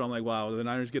schedule, I'm like, wow, the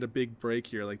Niners get a big break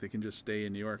here. Like, they can just stay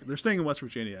in New York. They're staying in West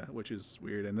Virginia, which is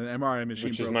weird, and the MRI machine,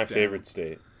 which is my favorite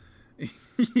state.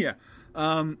 Yeah,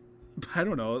 but I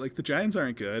don't know. Like, the Giants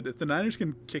aren't good. If the Niners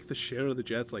can kick the shit out of the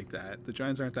Jets like that, the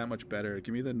Giants aren't that much better.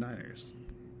 Give me the Niners.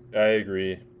 I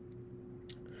agree.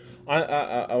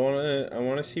 I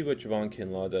want to see what Javon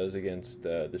Kinlaw does against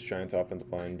this Giants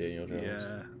offensive line, Daniel Jones.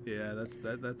 Yeah,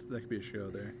 that could be a show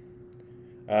there.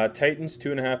 Titans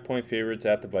 2.5-point favorites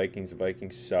at the Vikings. The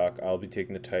Vikings suck. I'll be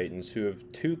taking the Titans, who have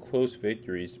 2 close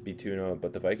victories to be 2-0,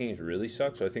 but the Vikings really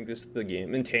suck. So I think this is the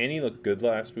game. And Tanny looked good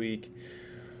last week.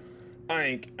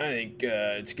 I think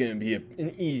it's going to be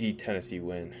an easy Tennessee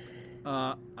win.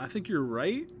 I think you're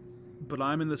right, but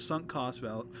I'm in the sunk cost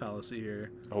fallacy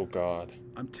here. Oh, God.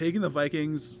 I'm taking the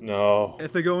Vikings. No.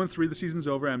 If they go in 3, the season's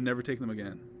over. I'm never taking them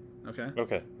again. Okay?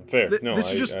 Okay. Fair.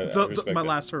 This is just my it.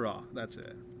 last hurrah. That's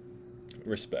it.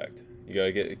 Respect. You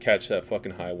got to catch that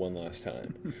fucking high one last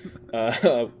time.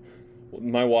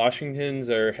 My Washingtons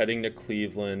are heading to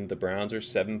Cleveland. The Browns are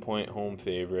 7-point home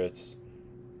favorites.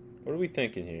 What are we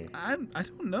thinking here? I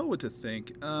don't know what to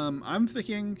think. I'm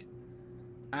thinking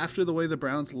after the way the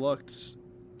Browns looked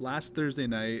last Thursday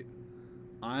night,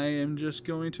 I am just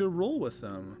going to roll with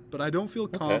them. But I don't feel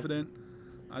confident.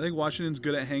 I think Washington's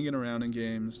good at hanging around in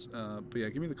games. But yeah,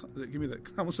 give me the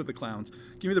I almost said the Clowns.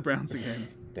 Give me the Browns again.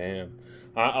 Damn.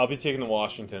 I'll be taking the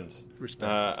Washingtons.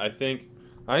 Respect.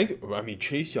 I mean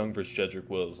Chase Young versus Jedrick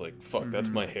Wills, like fuck, that's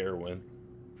my heroin.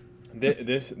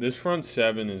 This front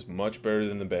 7 is much better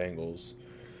than the Bengals.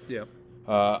 Yeah.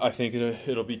 I think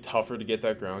it'll be tougher to get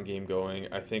that ground game going.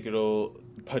 I think it'll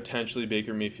potentially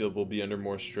Baker Mayfield will be under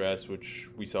more stress, which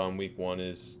we saw in week 1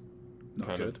 is not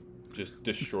kind good. of just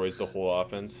destroys the whole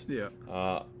offense. Yeah.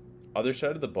 Other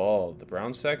side of the ball, the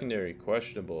Browns secondary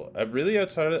questionable. Really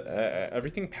outside of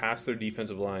everything past their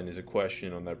defensive line is a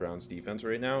question on that Browns defense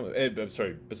right now.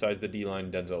 Besides the D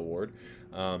line, Denzel Ward.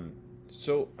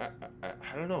 So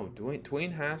I don't know.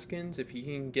 Dwayne Haskins, if he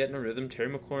can get in a rhythm, Terry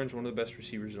McLaurin's one of the best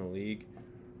receivers in the league.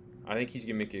 I think he's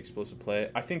gonna make an explosive play.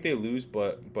 I think they lose,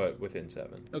 but within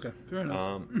 7. Okay, fair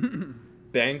enough.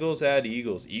 Bengals at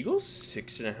Eagles. Eagles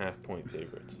 6.5-point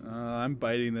favorites. I'm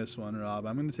biting this one, Rob.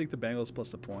 I'm going to take the Bengals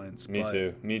plus the points. Me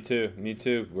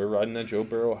too. We're riding that Joe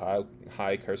Burrow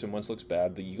high. Carson Wentz looks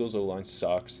bad. The Eagles O-line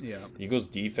sucks. Yeah. The Eagles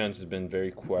defense has been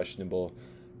very questionable.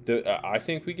 I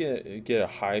think we get a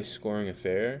high-scoring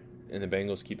affair, and the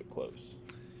Bengals keep it close.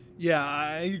 Yeah,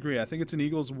 I agree. I think it's an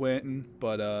Eagles win,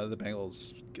 but the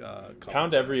Bengals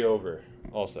pound every over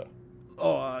also.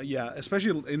 Oh, yeah,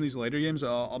 especially in these later games.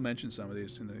 I'll mention some of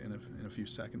these in a few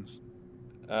seconds.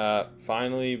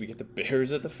 Finally, we get the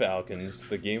Bears at the Falcons,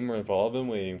 the game we've all been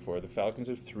waiting for. The Falcons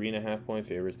are 3.5-point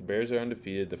favorites. The Bears are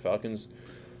undefeated. The Falcons,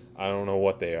 I don't know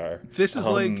what they are. This is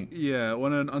when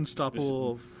an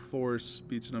unstoppable force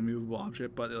beats an unmovable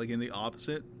object, but like in the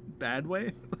opposite bad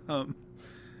way. I'm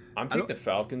taking the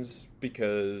Falcons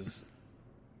because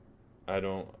I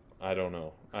don't know. I don't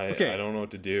know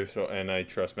what to do. So, and I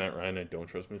trust Matt Ryan. I don't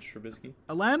trust Mitch Trubisky.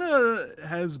 Atlanta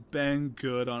has been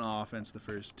good on offense the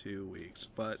first 2 weeks,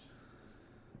 but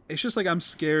It's just like I'm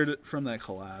scared from that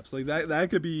collapse. Like that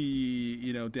could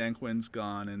be, Dan Quinn's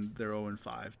gone and they're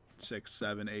 0-5, 6,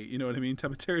 7, 8. You know what I mean?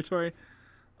 Type of territory.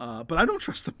 But I don't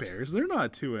trust the Bears. They're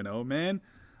not 2-0, man.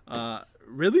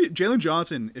 Really, Jalen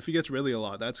Johnson, if he gets Ridley a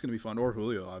lot, that's going to be fun. Or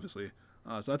Julio, obviously.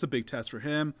 So that's a big test for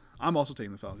him. I'm also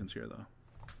taking the Falcons here, though.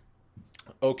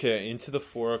 Okay, into the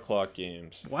 4 o'clock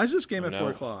games. Why is this game at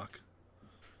 4 o'clock?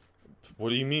 What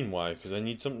do you mean why? Because I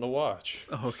need something to watch.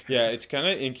 Oh, okay. Yeah, it's kind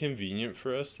of inconvenient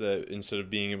for us that instead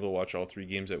of being able to watch all 3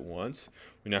 games at once,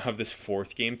 we now have this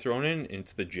 4th game thrown in.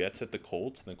 It's the Jets at the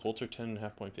Colts, and the Colts are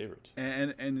 10.5-point favorites.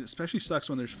 And especially sucks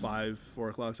when there's 5 4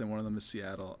 o'clocks, and one of them is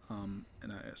Seattle.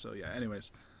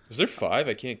 Anyways. Is there 5?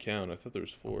 I can't count. I thought there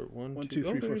was 4. 1, 2,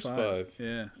 3, 4, 5.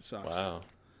 Yeah, it sucks.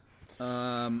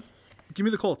 Wow. Give me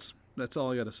the Colts. That's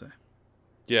all I got to say.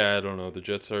 Yeah, I don't know. The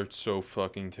Jets are so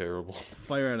fucking terrible.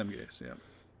 Fire Adam Gase, yeah.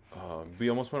 We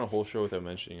almost went a whole show without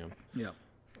mentioning him. Yeah.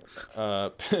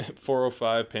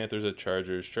 4:05 Panthers at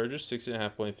Chargers. Chargers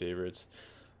 6.5-point favorites.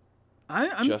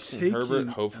 I'm Justin Herbert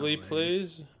hopefully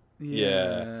plays.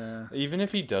 Yeah. Even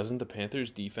if he doesn't, the Panthers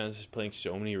defense is playing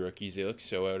so many rookies. They look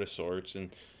so out of sorts,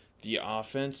 and the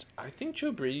offense. I think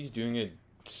Joe Brady's doing a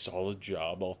solid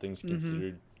job, all things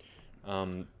considered.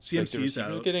 CMC's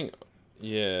out.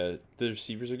 The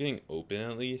receivers are getting open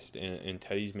at least, and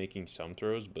Teddy's making some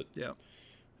throws, but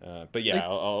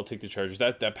I'll take the Chargers.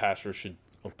 That pass rush should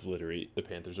obliterate the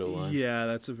Panthers O-line. Yeah,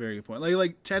 that's a very good point.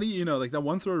 Like Teddy, that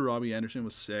one throw to Robbie Anderson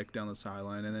was sick down the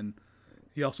sideline, and then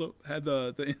he also had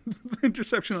the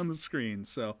interception on the screen.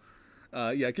 So,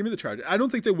 give me the Chargers. I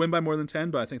don't think they win by more than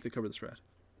 10, but I think they cover the spread.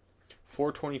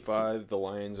 4:25, the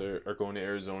Lions are going to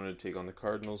Arizona to take on the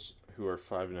Cardinals, who are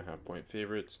 5.5-point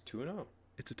favorites, 2-0.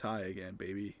 It's a tie again,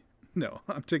 baby. No,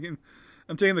 I'm taking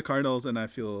the Cardinals, and I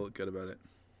feel good about it.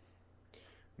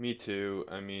 Me too.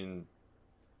 I mean,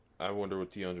 I wonder what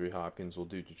DeAndre Hopkins will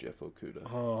do to Jeff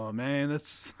Okudah. Oh man, that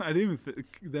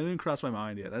didn't cross my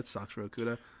mind yet. That sucks for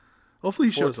Okudah. Hopefully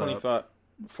he shows up.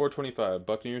 4:25,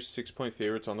 Buccaneers 6-point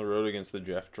favorites on the road against the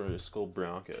Jeff Driscoll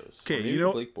Broncos. Okay,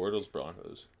 Blake Bortles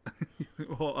Broncos.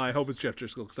 Well, I hope it's Jeff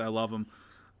Driscoll because I love him.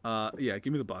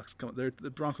 Give me the Bucs. Come on,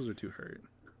 the Broncos are too hurt.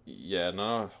 Yeah,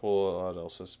 not a whole lot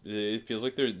else. It feels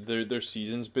like their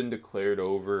season's been declared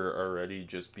over already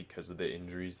just because of the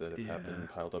injuries that have happened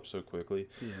piled up so quickly.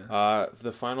 Yeah.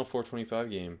 The final 4:25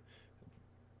 game,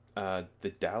 the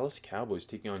Dallas Cowboys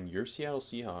taking on your Seattle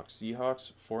Seahawks.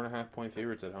 Seahawks 4.5-point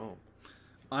favorites at home.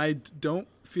 I don't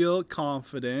feel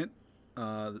confident.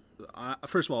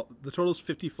 First of all, the total is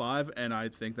 55, and I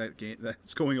think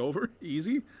that's going over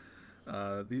easy.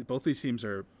 Both these teams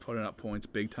are putting up points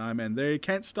big time, and they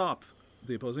can't stop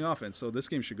the opposing offense. So this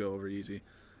game should go over easy,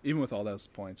 even with all those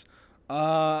points.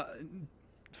 I'm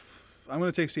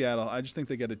going to take Seattle. I just think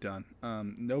they get it done.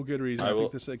 No good reason. I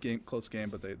think this is a close game,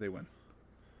 but they win.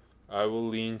 I will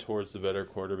lean towards the better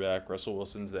quarterback. Russell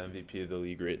Wilson's the MVP of the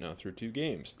league right now through 2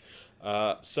 games.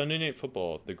 Sunday Night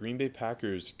Football. The Green Bay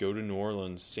Packers go to New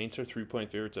Orleans. Saints are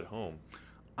 3-point favorites at home.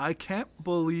 I can't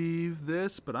believe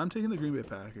this, but I'm taking the Green Bay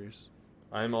Packers.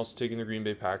 I'm also taking the Green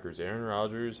Bay Packers. Aaron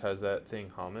Rodgers has that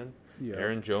thing humming. Yeah.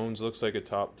 Aaron Jones looks like a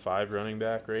top 5 running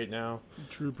back right now.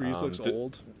 Drew Brees looks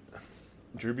old.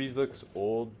 Drew Brees looks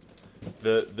old.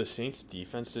 The Saints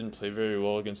defense didn't play very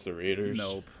well against the Raiders.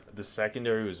 Nope. The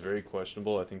secondary was very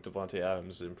questionable. I think Devontae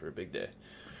Adams is in for a big day.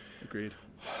 Agreed.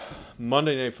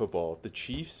 Monday Night Football. The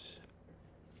Chiefs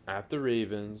at the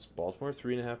Ravens. Baltimore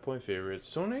 3.5-point favorites.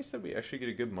 So nice that we actually get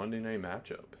a good Monday night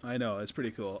matchup. I know. It's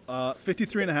pretty cool.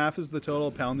 53.5 is the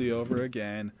total. Pound the over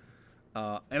again.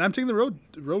 And I'm taking the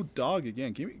road dog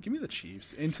again. Give me the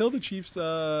Chiefs. Until the Chiefs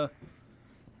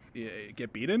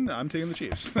get beaten, I'm taking the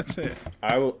Chiefs. That's it.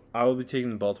 I will be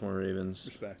taking the Baltimore Ravens.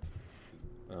 Respect.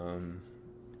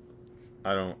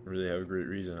 I don't really have a great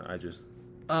reason. I just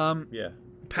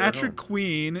Patrick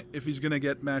Queen, if he's gonna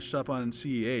get matched up on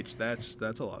CEH,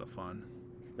 that's a lot of fun.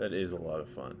 That is a lot of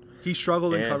fun. He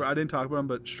struggled in cover. I didn't talk about him,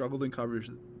 but struggled in coverage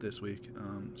this week.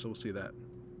 So we'll see that.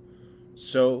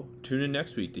 So tune in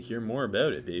next week to hear more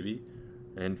about it, baby.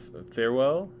 And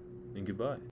farewell and goodbye.